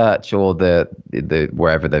the church or the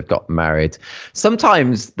wherever they've got married,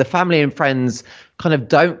 sometimes the family and friends kind of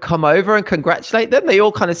don't come over and congratulate them. They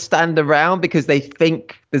all kind of stand around because they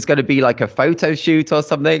think there's going to be like a photo shoot or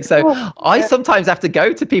something. So I sometimes have to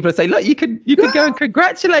go to people and say, look, you can go and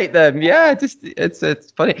congratulate them. Yeah,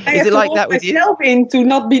 it's funny. Is it like that with you? I have to in to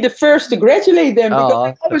not be the first to congratulate them, because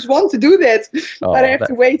I always want to do that, but I have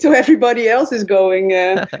to wait till everybody else is going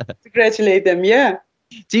to congratulate them. Yeah.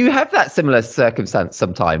 Do you have that similar circumstance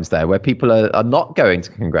sometimes there where people are not going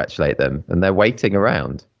to congratulate them and they're waiting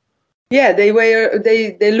around? Yeah, they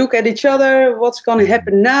look at each other. What's going to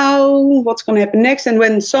happen now? What's going to happen next? And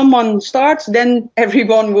when someone starts, then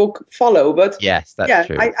everyone will follow. But yes, that's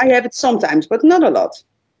true. I have it sometimes, but not a lot.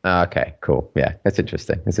 Okay, cool. Yeah, that's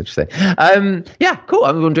interesting. Yeah, cool.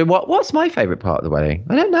 I'm wondering what's my favorite part of the wedding?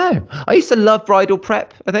 I don't know. I used to love bridal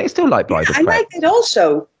prep. I think I still like bridal prep. I like it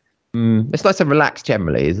also. It's nice and relaxed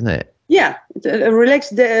generally, isn't it? Yeah, a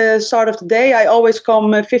relaxed start of the day. I always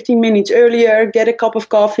come 15 minutes earlier, get a cup of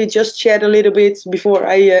coffee, just chat a little bit before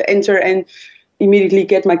I enter, and immediately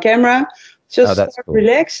get my camera. Just cool.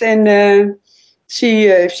 Relax and see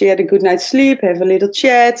if she had a good night's sleep, have a little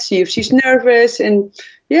chat, see if she's nervous. And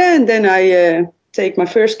then I take my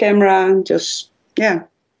first camera and just,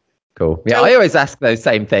 Cool. Yeah, I always ask those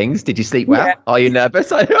same things. Did you sleep well? Yeah. Are you nervous?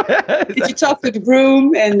 Did you talk to the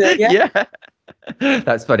groom? And yeah.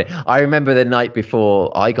 That's funny. I remember the night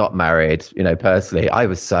before I got married, personally, I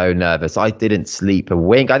was so nervous. I didn't sleep a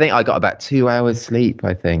wink. I think I got about 2 hours sleep,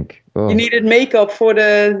 I think. Oh. You needed makeup for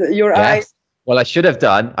your eyes. Well, I should have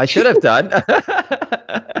done.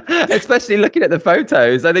 Especially looking at the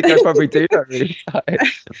photos. I think I probably do that really tight.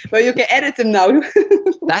 Well, you can edit them now.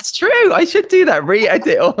 That's true. I should do that.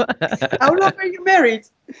 Re-edit. How long are you married?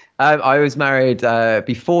 I was married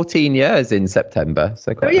be 14 years in September.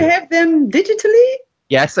 So do you have them digitally?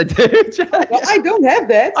 Yes, I do. Well, I don't have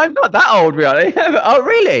that. I'm not that old, really. Oh,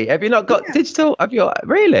 really? Have you not got digital? Have you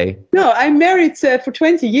really? No, I'm married for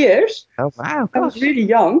 20 years. Oh, wow. I was really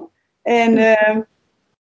young. And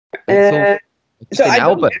so I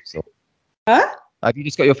albums. Huh? Have you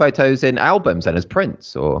just got your photos in albums and as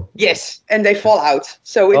prints, or? Yes, and they fall out,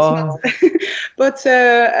 so it's not. But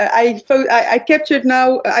I captured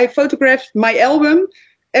now. I photographed my album,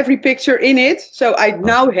 every picture in it, so I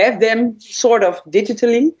now have them sort of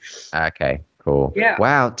digitally. Okay, cool. Yeah.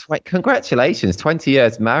 Wow. Congratulations! 20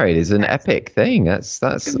 years married is an epic thing. That's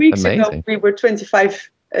 2 weeks amazing. ago, we were 25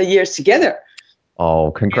 years together.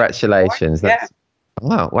 Oh, congratulations! That's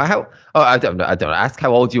wow. Oh, I don't ask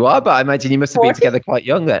how old you are, but I imagine you must have 40. been together quite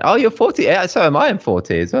young then. Oh, you're 40. Yeah, so am I. I'm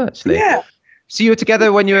 40 as well, actually. Yeah. So you were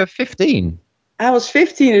together when you were 15? I was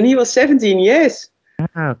 15 and he was 17. Yes.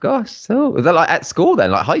 Oh gosh. So was that like at school then,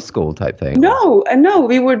 like high school type thing? No.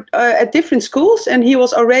 We were at different schools, and he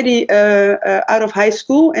was already out of high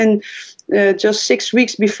school. And just 6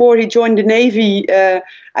 weeks before he joined the Navy,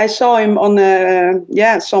 I saw him on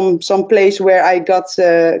some place where I got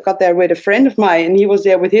there with a friend of mine, and he was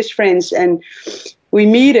there with his friends, and we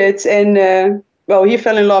met, and he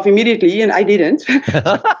fell in love immediately, and I didn't.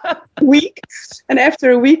 week. And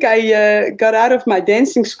after a week, I got out of my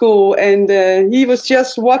dancing school, and he was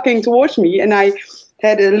just walking towards me, and I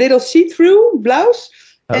had a little see-through blouse,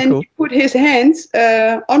 and he put his hand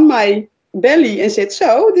on my belly and said,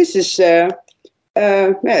 "So this is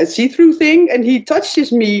a see-through thing," and he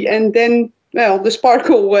touches me, and then, well, the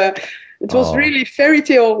sparkle. It was really fairy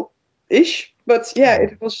tale-ish. But yeah,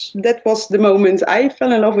 that was the moment I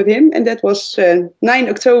fell in love with him, and that was 9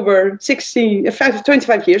 October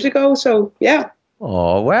 25 years ago. So yeah.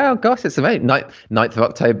 Oh, wow. Gosh, it's amazing. 9th of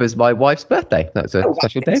October is my wife's birthday. That's a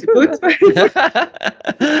special day.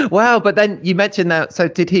 Wow. But then you mentioned that. So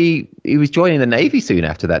he was joining the Navy soon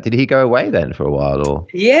after that. Did he go away then for a while? Or?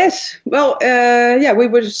 Yes. Well, we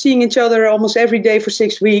were seeing each other almost every day for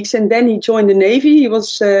 6 weeks. And then he joined the Navy. He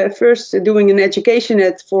was first doing an education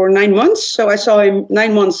for 9 months. So I saw him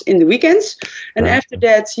 9 months in the weekends. And after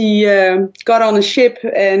that, he got on a ship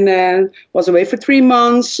and was away for 3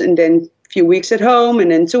 months. And then few weeks at home, and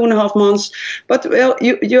then 2.5 months. But well,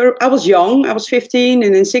 I was young. I was 15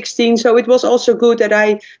 and then 16. So it was also good that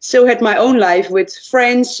I still had my own life with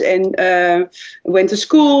friends and went to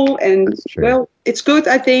school. And well, it's good,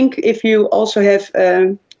 I think, if you also have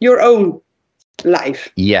your own life.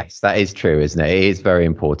 Yes, that is true, isn't it? It is very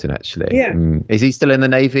important, actually. Yeah. Is he still in the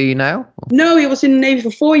Navy now? No, he was in the Navy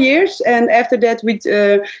for 4 years. And after that, we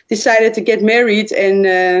decided to get married,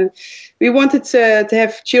 and we wanted to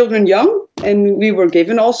have children young, and we were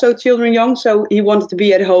given also children young. So he wanted to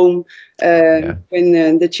be at home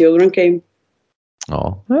when the children came.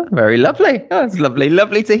 Oh, very lovely. Oh, it's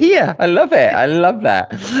lovely to hear. I love it. I love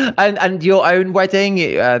that. And your own wedding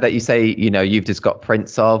that you say, you've just got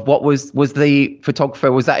prints of. What was the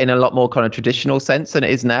photographer? Was that in a lot more kind of traditional sense than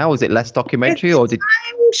it is now? Was it less documentary, or did?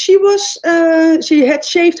 She had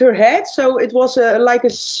shaved her head, so it was like a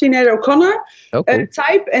Sinead O'Connor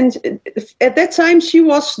type. And at that time, she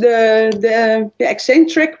was the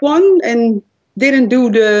eccentric one and didn't do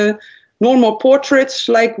the normal portraits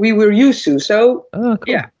like we were used to. So,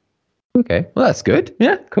 yeah. Okay, well, that's good.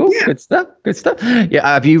 Yeah, cool. Yeah. Good stuff. Yeah,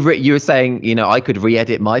 have you were saying, I could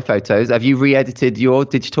re-edit my photos. Have you re-edited your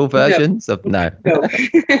digital versions of? No.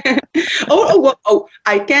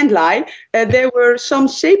 I can't lie. There were some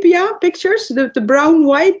sepia pictures, the brown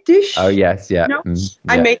white dish. Oh yes, yeah.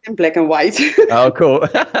 I made them black and white. Oh, cool.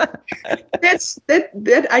 that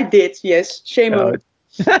I did. Yes, shame on.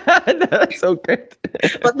 No, that's so good.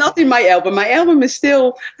 But not in my album. My album is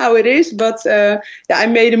still how it is. But I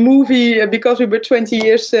made a movie because we were 20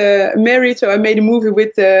 years married. So I made a movie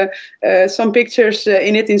with some pictures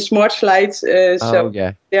in it in Smart Slides. There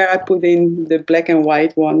I put in the black and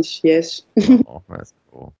white ones. Yes. Oh, that's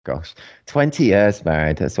cool. Gosh, 20 years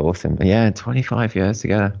married. That's awesome. Yeah, 25 years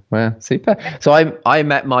together. Wow, super. So I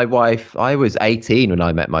met my wife. I was 18 when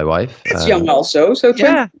I met my wife. It's young also. So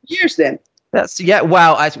 20 years then.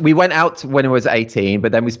 Well, we went out when I was 18,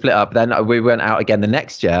 but then we split up. Then we went out again the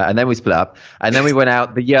next year, and then we split up, and then we went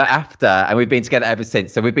out the year after, and we've been together ever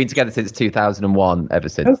since. So we've been together since 2001 ever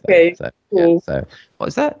since. Okay. So, cool. So what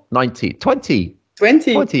is that? 20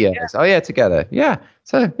 years. Yeah. Oh yeah, together. Yeah.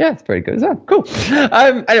 So yeah, it's pretty good as well. Cool.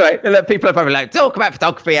 Anyway, people are probably like, talk about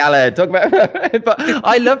photography, Alan. But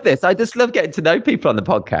I love this. I just love getting to know people on the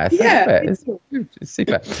podcast. Yeah, it's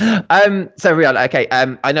super. So Rihanna, okay.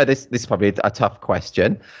 I know this is probably a tough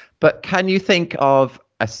question, but can you think of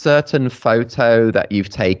a certain photo that you've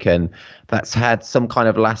taken that's had some kind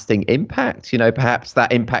of lasting impact? Perhaps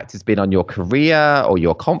that impact has been on your career or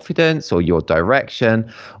your confidence or your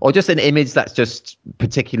direction, or just an image that's just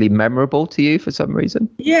particularly memorable to you for some reason.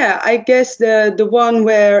 Yeah, I guess the one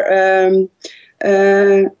where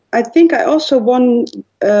I think I also won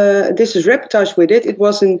This Is Reportage with it. It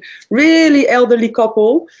was a really elderly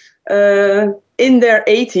couple in their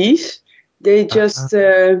 80s. They just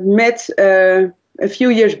met a few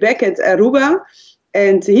years back at Aruba,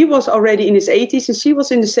 and he was already in his 80s and she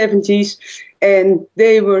was in the 70s, and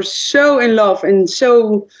they were so in love and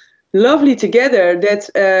so lovely together that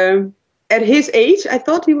at his age, I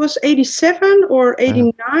thought he was 87 or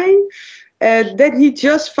 89, that he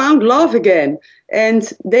just found love again.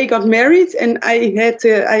 And they got married, and I had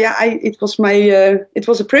it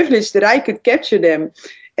was a privilege that I could capture them.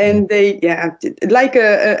 And they, like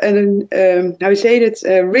how you say it,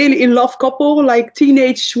 a really in love couple, like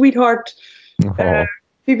teenage sweetheart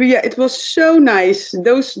people. Yeah, it was so nice.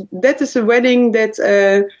 That is a wedding that,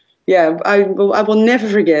 I will never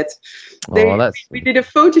forget. We did a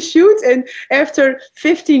photo shoot, and after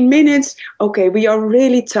 15 minutes, okay, we are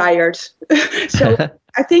really tired. So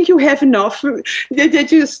I think you have enough. They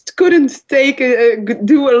just couldn't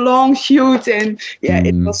do a long shoot, and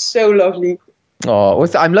it was so lovely. Oh,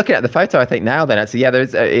 I'm looking at the photo. I think now, then actually, yeah,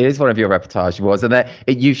 it is one of your reportage awards, and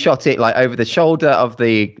you shot it like over the shoulder of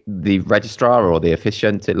the registrar or the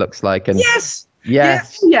officiant. It looks like, and yes, yeah,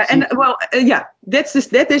 and well, that is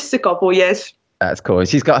the couple. Yes, that's cool.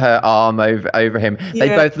 She's got her arm over him. They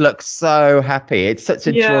both look so happy. It's such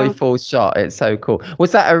a joyful shot. It's so cool.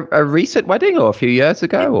 Was that a recent wedding or a few years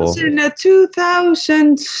ago? It was in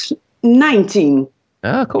 2019.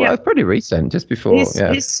 Oh, cool. That was pretty recent, just before.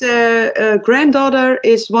 His granddaughter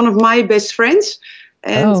is one of my best friends.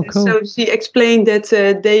 And cool. So she explained that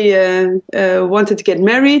they wanted to get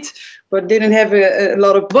married, but didn't have a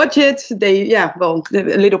lot of budget. A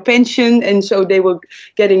little pension. And so they were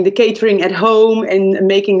getting the catering at home and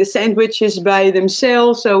making the sandwiches by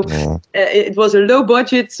themselves. So it was a low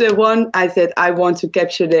budget one. I said, I want to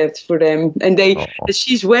capture that for them. And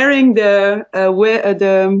she's wearing the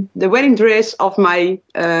wedding dress of my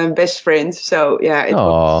best friend. So it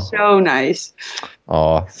was so nice.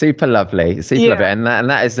 Oh, super lovely, lovely, and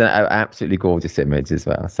that is an absolutely gorgeous image as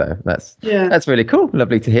well. So that's really cool.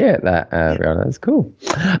 Lovely to hear that, Rihanna. That's cool.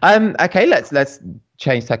 Okay, let's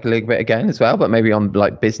change tack a little bit again as well, but maybe on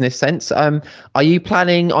like business sense. Are you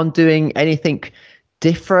planning on doing anything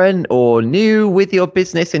different or new with your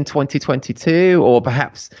business in 2022, or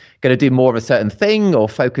perhaps going to do more of a certain thing, or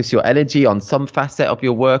focus your energy on some facet of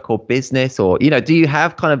your work or business, or do you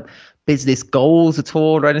have kind of business goals at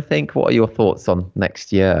all or anything? What are your thoughts on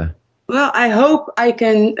next year? Well, I hope I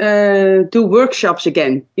can do workshops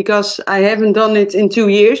again, because I haven't done it in 2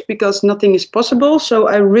 years because nothing is possible. So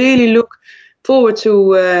I really look forward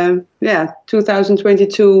to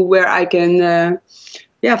 2022, where I can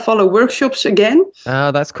follow workshops again.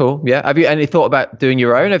 Oh, that's cool. Yeah. Have you any thought about doing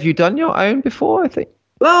your own? Have you done your own before, I think?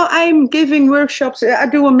 Well, I'm giving workshops. I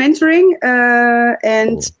do a mentoring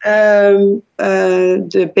and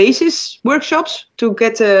the basis workshops to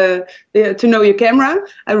get to know your camera.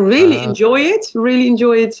 I really enjoy it.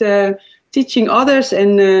 Teaching others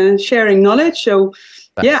and sharing knowledge. So,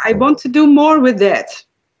 I want to do more with that.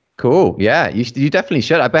 Cool. Yeah, you definitely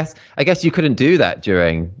should. I guess you couldn't do that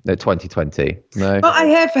during the 2020. No. Well, I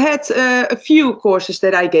have had a few courses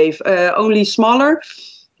that I gave, only smaller.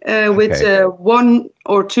 With 1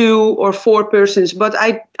 or 2 or 4 persons, but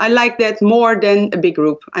I like that more than a big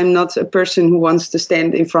group. I'm not a person who wants to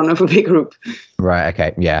stand in front of a big group. Right.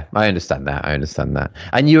 Okay. Yeah, I understand that.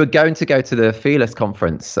 And you were going to go to the Fearless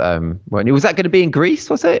conference. Was that going to be in Greece?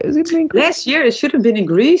 Was it in Greece? Last year it should have been in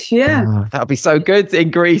Greece. Yeah. Oh, that would be so good in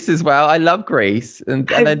Greece as well. I love Greece, and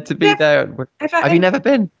then to be there. Have you never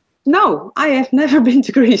been? No, I have never been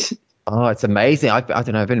to Greece. Oh, it's amazing. I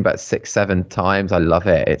don't know. I've been about 6-7 times. I love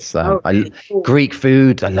it. It's cool. Greek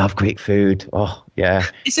food. I love Greek food. Oh, yeah.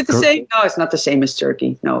 Is it the same? No, it's not the same as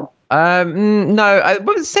Turkey. No. No,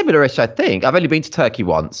 but it's similar-ish, I think. I've only been to Turkey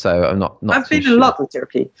once, so I'm not I've been sure. a lot with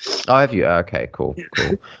Turkey. Oh, have you? Okay, cool.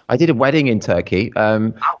 I did a wedding in Turkey.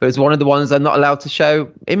 It was one of the ones I'm not allowed to show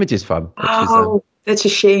images from. That's a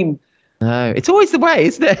shame. No, it's always the way,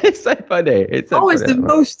 isn't it? It's so funny. It's always the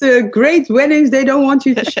most great weddings. They don't want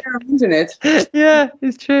you to share on the internet. Yeah,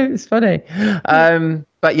 it's true. It's funny.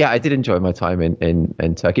 But yeah, I did enjoy my time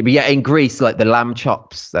in Turkey. But yeah, in Greece, like the lamb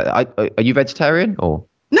chops. Are you vegetarian or?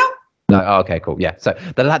 No. Oh, okay, cool. Yeah. So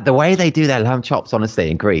the way they do their lamb chops,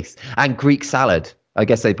 honestly, in Greece, and Greek salad. I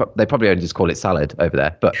guess they probably only just call it salad over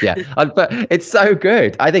there, but yeah, but it's so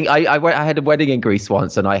good. I think I had a wedding in Greece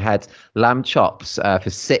once, and I had lamb chops for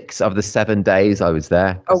 6 of the 7 days I was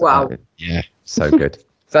there. Oh wow! Yeah, so good.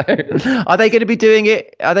 So, are they going to be doing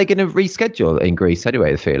it? Are they going to reschedule in Greece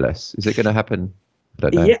anyway? The Fearless, is it going to happen? I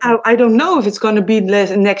don't know. Yeah, I don't know if it's going to be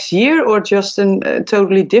next year or just a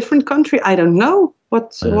totally different country. I don't know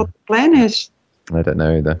what the plan is. I don't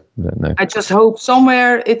know either. I just hope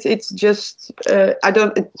somewhere it's just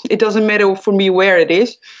it doesn't matter for me where it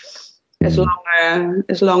is, as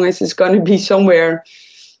long as it's going to be somewhere.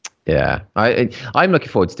 Yeah, I'm looking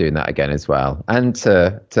forward to doing that again as well, and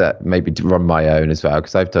to maybe run my own as well,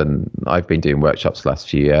 because I've been doing workshops the last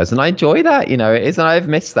few years, and I enjoy that. It is, and I've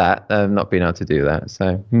missed that not being able to do that.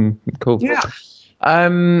 So cool. Yeah.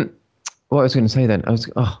 What I was going to say then,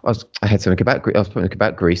 I had something about Greece. I was putting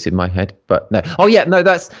about Greece in my head, but no. Oh yeah, no.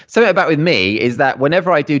 That's something about with me is that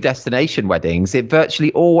whenever I do destination weddings, it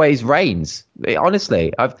virtually always rains.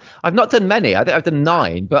 Honestly, I've not done many. I think I've done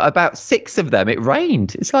 9, but about 6 of them it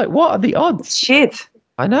rained. It's like, what are the odds? Shit.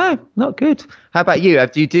 I know, not good. How about you?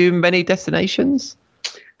 Do you do many destinations?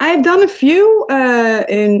 I've done a few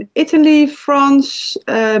in Italy, France,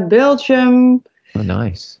 Belgium. Oh,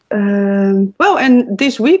 nice. And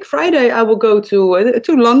this week, Friday, I will go to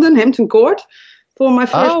London, Hampton Court, for my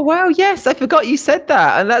first. Oh wow, yes, I forgot you said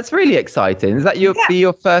that, and that's really exciting. Is that be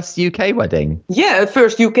your first UK wedding? Yeah,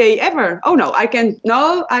 first UK ever. Oh no, I've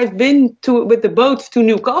been with the boat to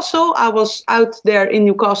Newcastle. I was out there in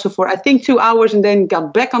Newcastle for I think 2 hours, and then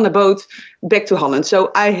got back on the boat back to Holland.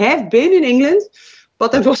 So I have been in England,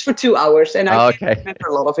 but it was for 2 hours, and I can't remember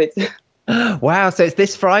a lot of it. Wow, so it's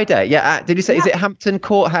this Friday. Yeah, did you say is it Hampton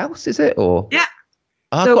Court House? Is it or? Yeah.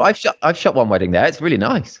 Oh, so, cool. I've shot one wedding there. It's really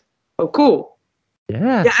nice. Oh, cool.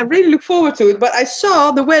 Yeah. Yeah, I really look forward to it. But I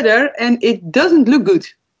saw the weather and it doesn't look good.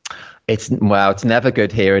 It's never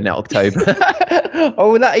good here in October.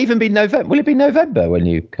 Oh, will that even be November? Will it be November when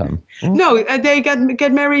you come? No, they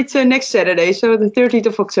get married next Saturday, so the 30th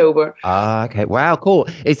of October. Ah, okay. Wow, cool.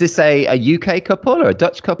 Is this a UK couple or a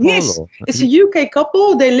Dutch couple? Yes, it's a UK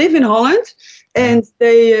couple. They live in Holland, and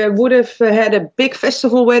they would have had a big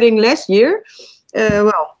festival wedding last year.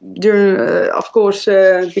 Of course,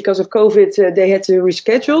 because of COVID, they had to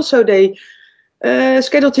reschedule, so they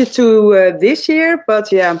scheduled it to this year. But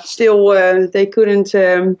still, they couldn't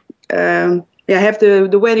have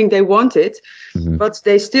the wedding they wanted. Mm-hmm. But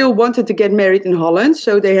they still wanted to get married in Holland,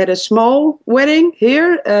 so they had a small wedding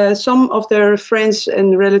here. Some of their friends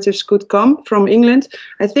and relatives could come from England.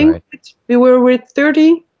 I think we were with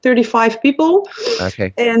 35 people.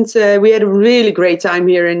 Okay. And we had a really great time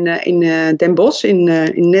here in Den Bosch in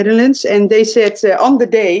Netherlands. And they said on the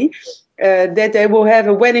day that they will have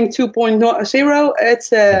a wedding 2.0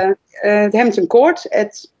 at Hampton Court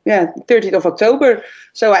at 30th of October.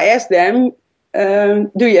 So I asked them,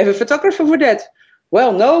 do you have a photographer for that?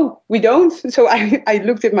 Well, no, we don't. So I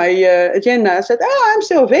looked at my agenda. I said, I'm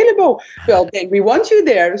still available. Well, then we want you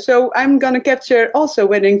there. So I'm going to capture also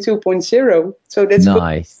wedding 2.0. So that's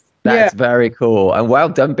nice. Cool. That's very cool. And well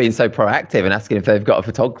done being so proactive and asking if they've got a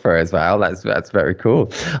photographer as well. That's very cool.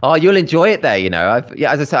 Oh, you'll enjoy it there. You know,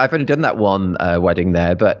 as I said, I've only done that one wedding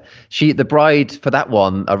there, but the bride for that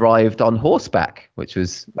one arrived on horseback, which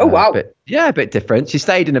was a bit different. She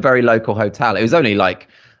stayed in a very local hotel. It was only like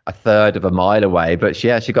a third of a mile away, but she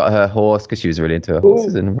got her horse because she was really into her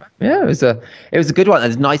horses. And it was a good one.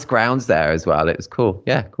 There's nice grounds there as well. It was cool.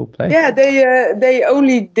 Yeah, cool place. Yeah, they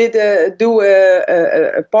only did do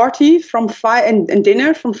a party from 5 and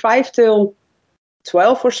dinner from 5 till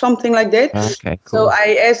 12 or something like that. Okay, cool. So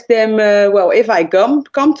I asked them, if I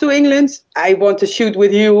come to England, I want to shoot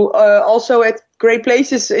with you also at great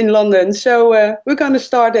places in London. So we're going to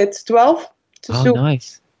start at 12 to shoot.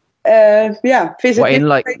 Nice. Visit.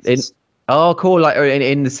 Cool, like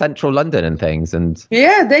in the central London and things, and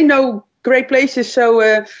they know great places. So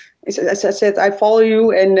as I said, I follow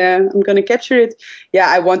you, and I'm gonna capture it.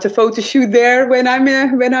 I want a photo shoot there when I'm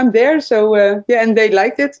there. So and they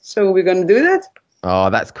liked it, so we're gonna do that.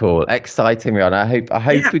 Oh, that's cool, exciting, Rihanna.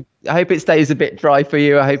 I hope it stays a bit dry for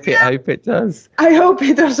you. I hope it does. I hope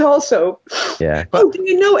it does also. Yeah. Do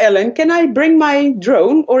you know, Ellen? Can I bring my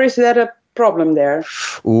drone, or is that a problem there?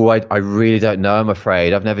 Oh, I really don't know, I'm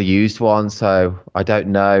afraid. I've never used one, so I don't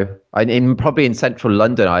know. Probably in central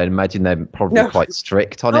London, I imagine they're probably quite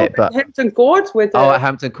strict on it. But Hampton Court at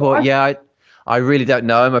Hampton Court, I really don't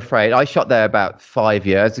know, I'm afraid. I shot there about 5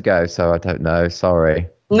 years ago, so I don't know. Sorry.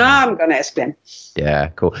 No, I'm gonna ask them. Yeah,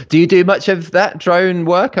 cool. Do you do much of that drone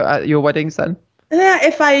work at your weddings then? Yeah,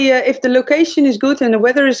 if the location is good and the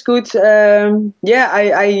weather is good,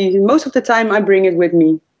 I most of the time I bring it with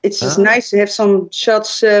me. It's just nice to have some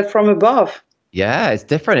shots from above. Yeah, it's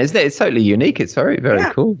different, isn't it? It's totally unique. It's very, very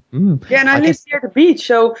cool. Mm. Yeah, and I live near the beach,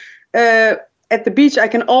 so at the beach I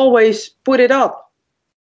can always put it up.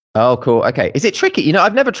 Oh, cool. Okay. Is it tricky? You know,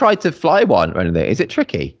 I've never tried to fly one or anything. Is it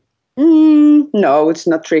tricky? No, it's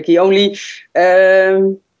not tricky. Only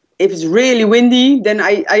if it's really windy, then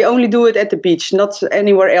I only do it at the beach, not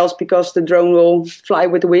anywhere else, because the drone will fly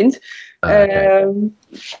with the wind. Okay.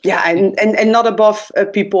 And not above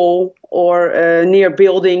people or near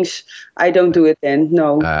buildings. I don't do it then.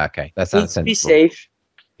 No. Okay, that sounds sensible. Be safe.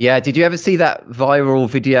 Yeah. Did you ever see that viral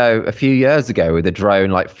video a few years ago with a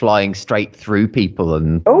drone like flying straight through people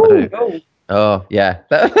and? No. Oh yeah.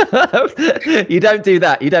 You don't do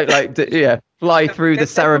that. You don't fly through the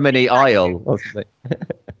ceremony aisle or something.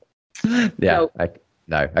 Yeah.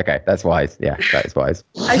 No. Okay, that's wise. Yeah, that is wise.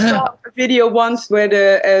 I saw a video once where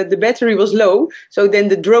the battery was low, so then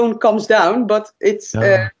the drone comes down, but it's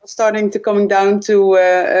starting to coming down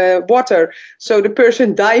to water. So the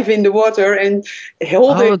person dive in the water and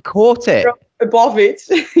caught it above it.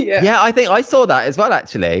 Yeah, I think I saw that as well,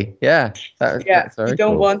 actually. Yeah. That's very you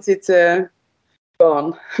don't want it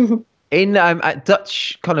gone. In at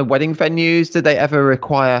Dutch kind of wedding venues, did they ever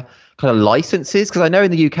require kind of licenses? Because I know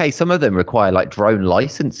in the UK some of them require like drone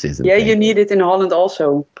licenses. You need it in Holland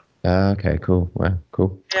also. Okay, cool. Wow,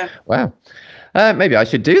 cool. Yeah. Wow. Maybe I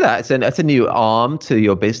should do that. It's a new arm to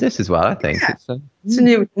your business as well, I think. Yeah. It's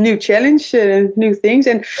a new challenge, new things,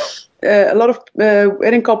 and a lot of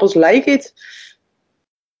wedding couples like it.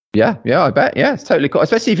 Yeah, I bet. Yeah, it's totally cool.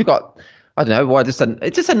 Especially if you've got, I don't know,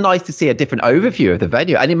 it's just nice to see a different overview of the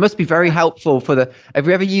venue, and it must be very helpful for the. Have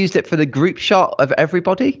you ever used it for the group shot of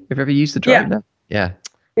everybody? Have you ever used the drone? Yeah.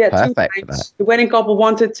 Yeah, perfect for that. The wedding couple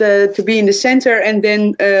wanted to be in the center, and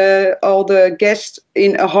then all the guests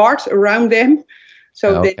in a heart around them.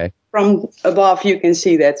 So from above you can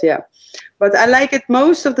see that. Yeah, but I like it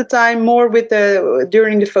most of the time more with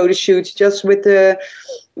during the photo shoot, just with the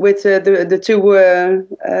two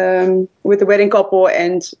with the wedding couple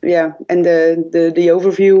and the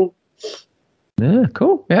overview. Yeah,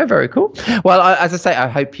 cool. Yeah, very cool. Well, as I say, I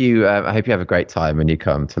hope you have a great time when you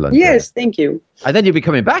come to London. Yes, thank you. And then you'll be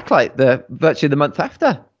coming back like virtually the month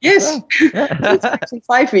after. Yes, it's actually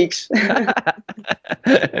 5 weeks. Oh,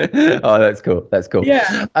 that's cool. That's cool.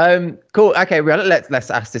 Yeah. Cool. Okay, Rihanna, let's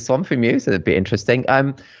ask this one from you. So it'd be interesting.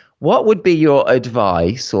 What would be your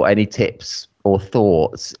advice or any tips or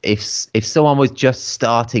thoughts if someone was just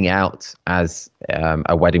starting out as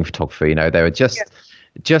a wedding photographer? You know, they were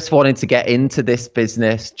just wanting to get into this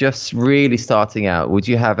business, just really starting out. Would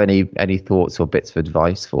you have any thoughts or bits of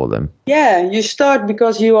advice for them? Yeah, you start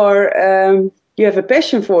because you are you have a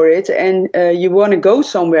passion for it and you want to go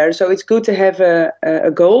somewhere. So it's good to have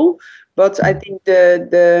a goal. But I think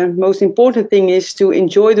the most important thing is to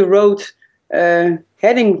enjoy the road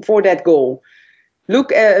heading for that goal.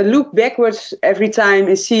 Look backwards every time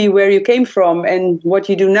and see where you came from and what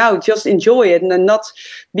you do now. Just enjoy it and not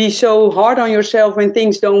be so hard on yourself when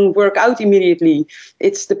things don't work out immediately.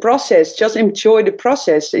 It's the process. Just enjoy the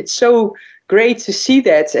process. It's so great to see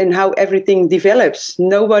that and how everything develops.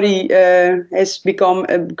 Nobody has become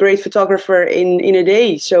a great photographer in a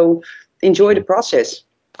day. So enjoy the process.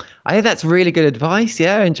 I think that's really good advice.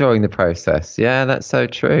 Yeah, enjoying the process. Yeah, that's so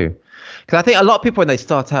true. Because I think a lot of people when they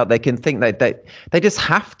start out, they can think that they just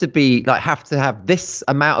have to have this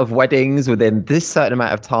amount of weddings within this certain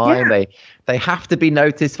amount of time. Yeah. They have to be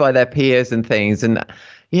noticed by their peers and things, and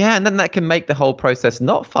then that can make the whole process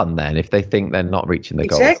not fun. Then if they think they're not reaching the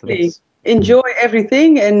goals. Exactly. Enjoy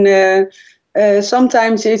everything, and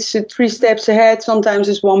sometimes it's 3 steps ahead, sometimes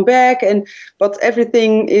it's 1 back, but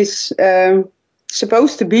everything is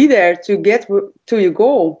supposed to be there to get to your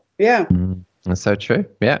goal. Yeah. That's so true.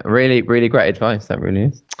 Yeah, really, really great advice. That really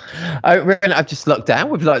is. I've just looked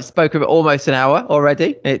down. We've spoken for almost an hour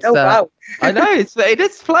already. It's, wow! I know it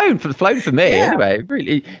has flown for me. Yeah. Anyway,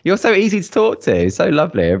 really, you're so easy to talk to. So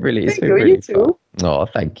lovely. It really is. Thank you. You too. Oh,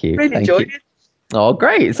 thank you. Really enjoyed it. Oh,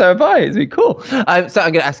 great. So have I. It's been cool. So I'm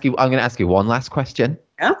going to ask you one last question.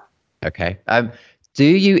 Yeah. Okay. Do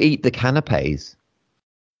you eat the canapes?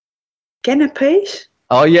 Canapes?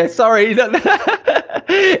 Oh yeah, sorry.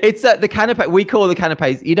 It's the canapé. We call the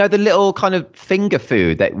canapes. You know, the little kind of finger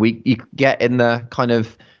food that you get in the kind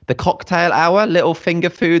of the cocktail hour. Little finger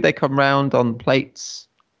food. They come round on plates.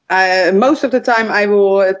 Most of the time, I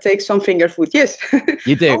will take some finger food. Yes.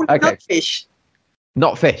 You do. Okay. Not fish.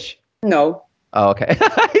 Not fish. No. Oh, okay.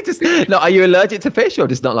 Are you allergic to fish or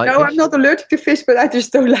just not like fish? No, I'm not allergic to fish, but I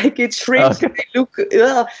just don't like it. Shrimps, okay. They look,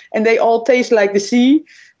 and they all taste like the sea.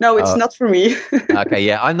 No, it's not for me. Okay,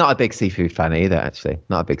 yeah. I'm not a big seafood fan either, actually.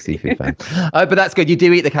 Not a big seafood fan. But that's good. You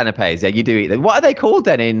do eat the canapes. Yeah, you do eat them. What are they called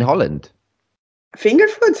then in Holland? Finger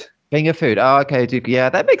food. Finger food. Oh, okay. Yeah,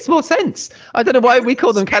 that makes more sense. I don't know why we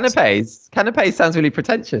call them canapes. Canapes sounds really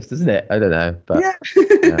pretentious, doesn't it? I don't know. But, yeah.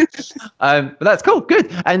 But that's cool. Good.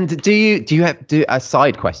 And do you have a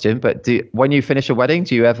side question? But when you finish a wedding,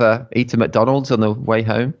 do you ever eat a McDonald's on the way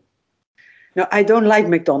home? No, I don't like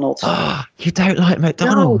McDonald's. You don't like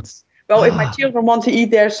McDonald's? No. Well, if my children want to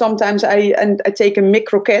eat there, sometimes I take a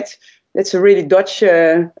McCroket. That's a really Dutch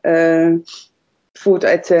food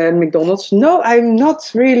at McDonald's. No, I'm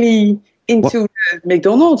not really into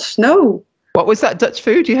McDonald's. No. What was that Dutch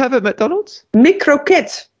food you have at McDonald's?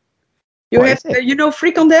 McCroket. You have,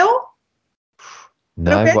 frikandel?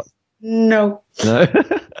 No. No.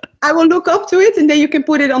 I will look up to it and then you can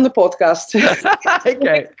put it on the podcast.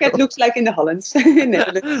 Okay. It looks like in the Netherlands.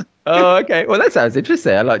 Oh, okay. Well, that sounds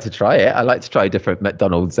interesting. I like to try it. I like to try different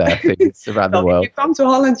McDonald's things around the world. If you come to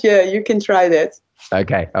Holland, you can try that.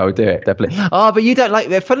 Okay, I'll do it, definitely. Oh, but you don't like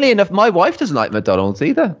it. Funnily enough, my wife doesn't like McDonald's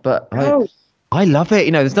either, but I love it.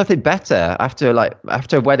 You know, there's nothing better after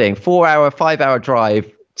a wedding, 5-hour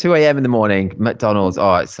drive, 2 a.m. in the morning, McDonald's.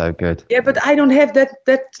 Oh, it's so good. Yeah, but I don't have that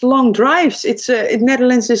long drives. It's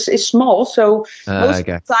Netherlands is small, so most of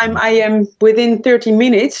the time I am within 30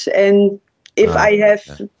 minutes, and if I have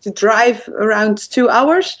to drive around 2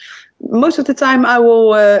 hours, most of the time I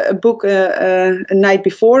will book a night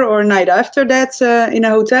before or a night after that in a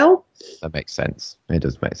hotel. That makes sense. It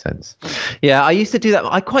does make sense. Yeah, I used to do that.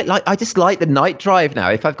 I just like the night drive now.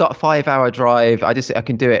 If I've got a 5-hour drive, I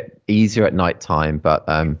can do it easier at night time. But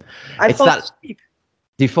I fall asleep.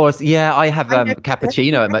 Do you fall asleep? Yeah, I have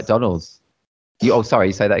cappuccino at McDonald's.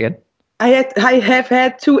 Sorry, say that again. I have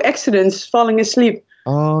had 2 accidents falling asleep.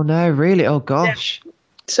 Oh no, really? Oh gosh. Yeah.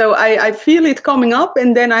 So I feel it coming up,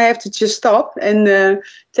 and then I have to just stop and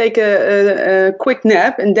take a quick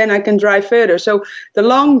nap, and then I can drive further. So the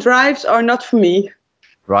long drives are not for me.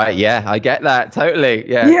 Right, yeah, I get that. Totally.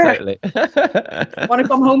 Yeah. Totally. I want to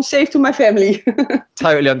come home safe to my family.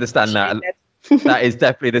 Totally understand that. That is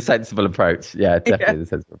definitely the sensible approach. Yeah, definitely the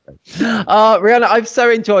sensible approach. Rihanna, I've so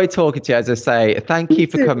enjoyed talking to you. As I say, thank you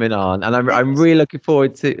for coming on, and I'm really looking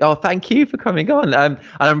forward to. Oh, thank you for coming on. And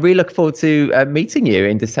I'm really looking forward to meeting you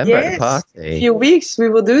in December at the party. In a few weeks we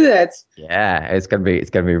will do that. Yeah, it's gonna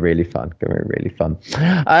be really fun.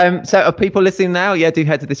 So are people listening now? Yeah, do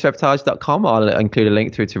head to thisreportage.com. I'll include a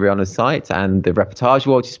link through to Rihanna's site and the reportage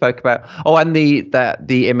award she spoke about. Oh, and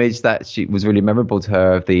the image that she was really memorable to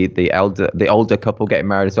her of the older couple getting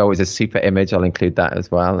married as well was a super image. I'll include that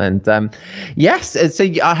as well. And yes, so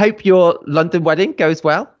I hope your London wedding goes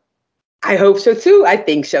well. I hope so too. I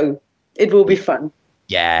think so. It will be fun.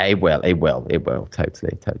 Yeah, it will.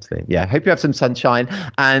 Totally. Yeah, hope you have some sunshine,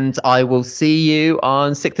 and I will see you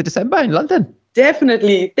on 6th of December in London.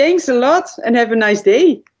 Definitely. Thanks a lot, and have a nice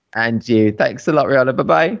day. And you. Thanks a lot, Rihanna.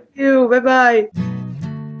 Bye-bye. Thank you. Bye-bye.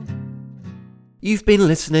 You've been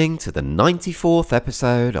listening to the 94th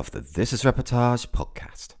episode of the This Is Reportage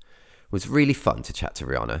podcast. It was really fun to chat to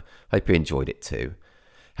Rihanna. Hope you enjoyed it too.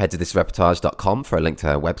 Head to thisreportage.com for a link to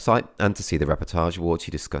her website and to see the reportage award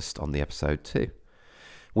she discussed on the episode too.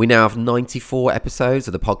 We now have 94 episodes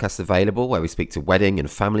of the podcast available where we speak to wedding and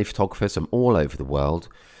family photographers from all over the world,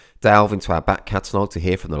 delve into our back catalogue to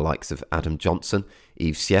hear from the likes of Adam Johnson,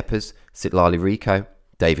 Yves Schiepers, Citlali Rico,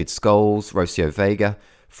 David Scholes, Rocio Vega,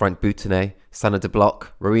 Frank Boutonnet, Sanna de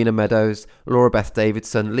Block, Rowena Meadows, Laura Beth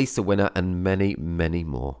Davidson, Lisa Winner, and many, many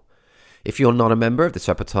more. If you're not a member of This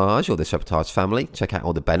Reportage or This Reportage family, check out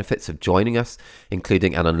all the benefits of joining us,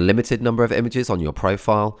 including an unlimited number of images on your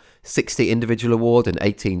profile, 60 individual award and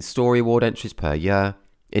 18 story award entries per year,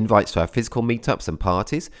 invites to our physical meetups and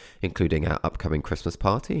parties, including our upcoming Christmas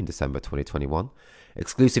party in December 2021,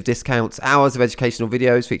 exclusive discounts, hours of educational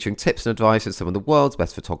videos featuring tips and advice from some of the world's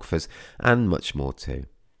best photographers, and much more too.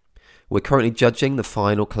 We're currently judging the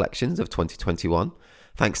final collections of 2021.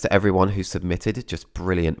 Thanks to everyone who submitted. Just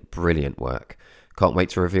brilliant, brilliant work. Can't wait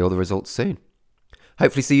to reveal the results soon.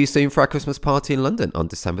 Hopefully see you soon for our Christmas party in London on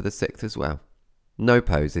December the 6th as well. No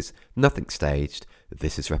poses, nothing staged.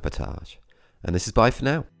 This is Reportage. And this is bye for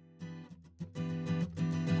now.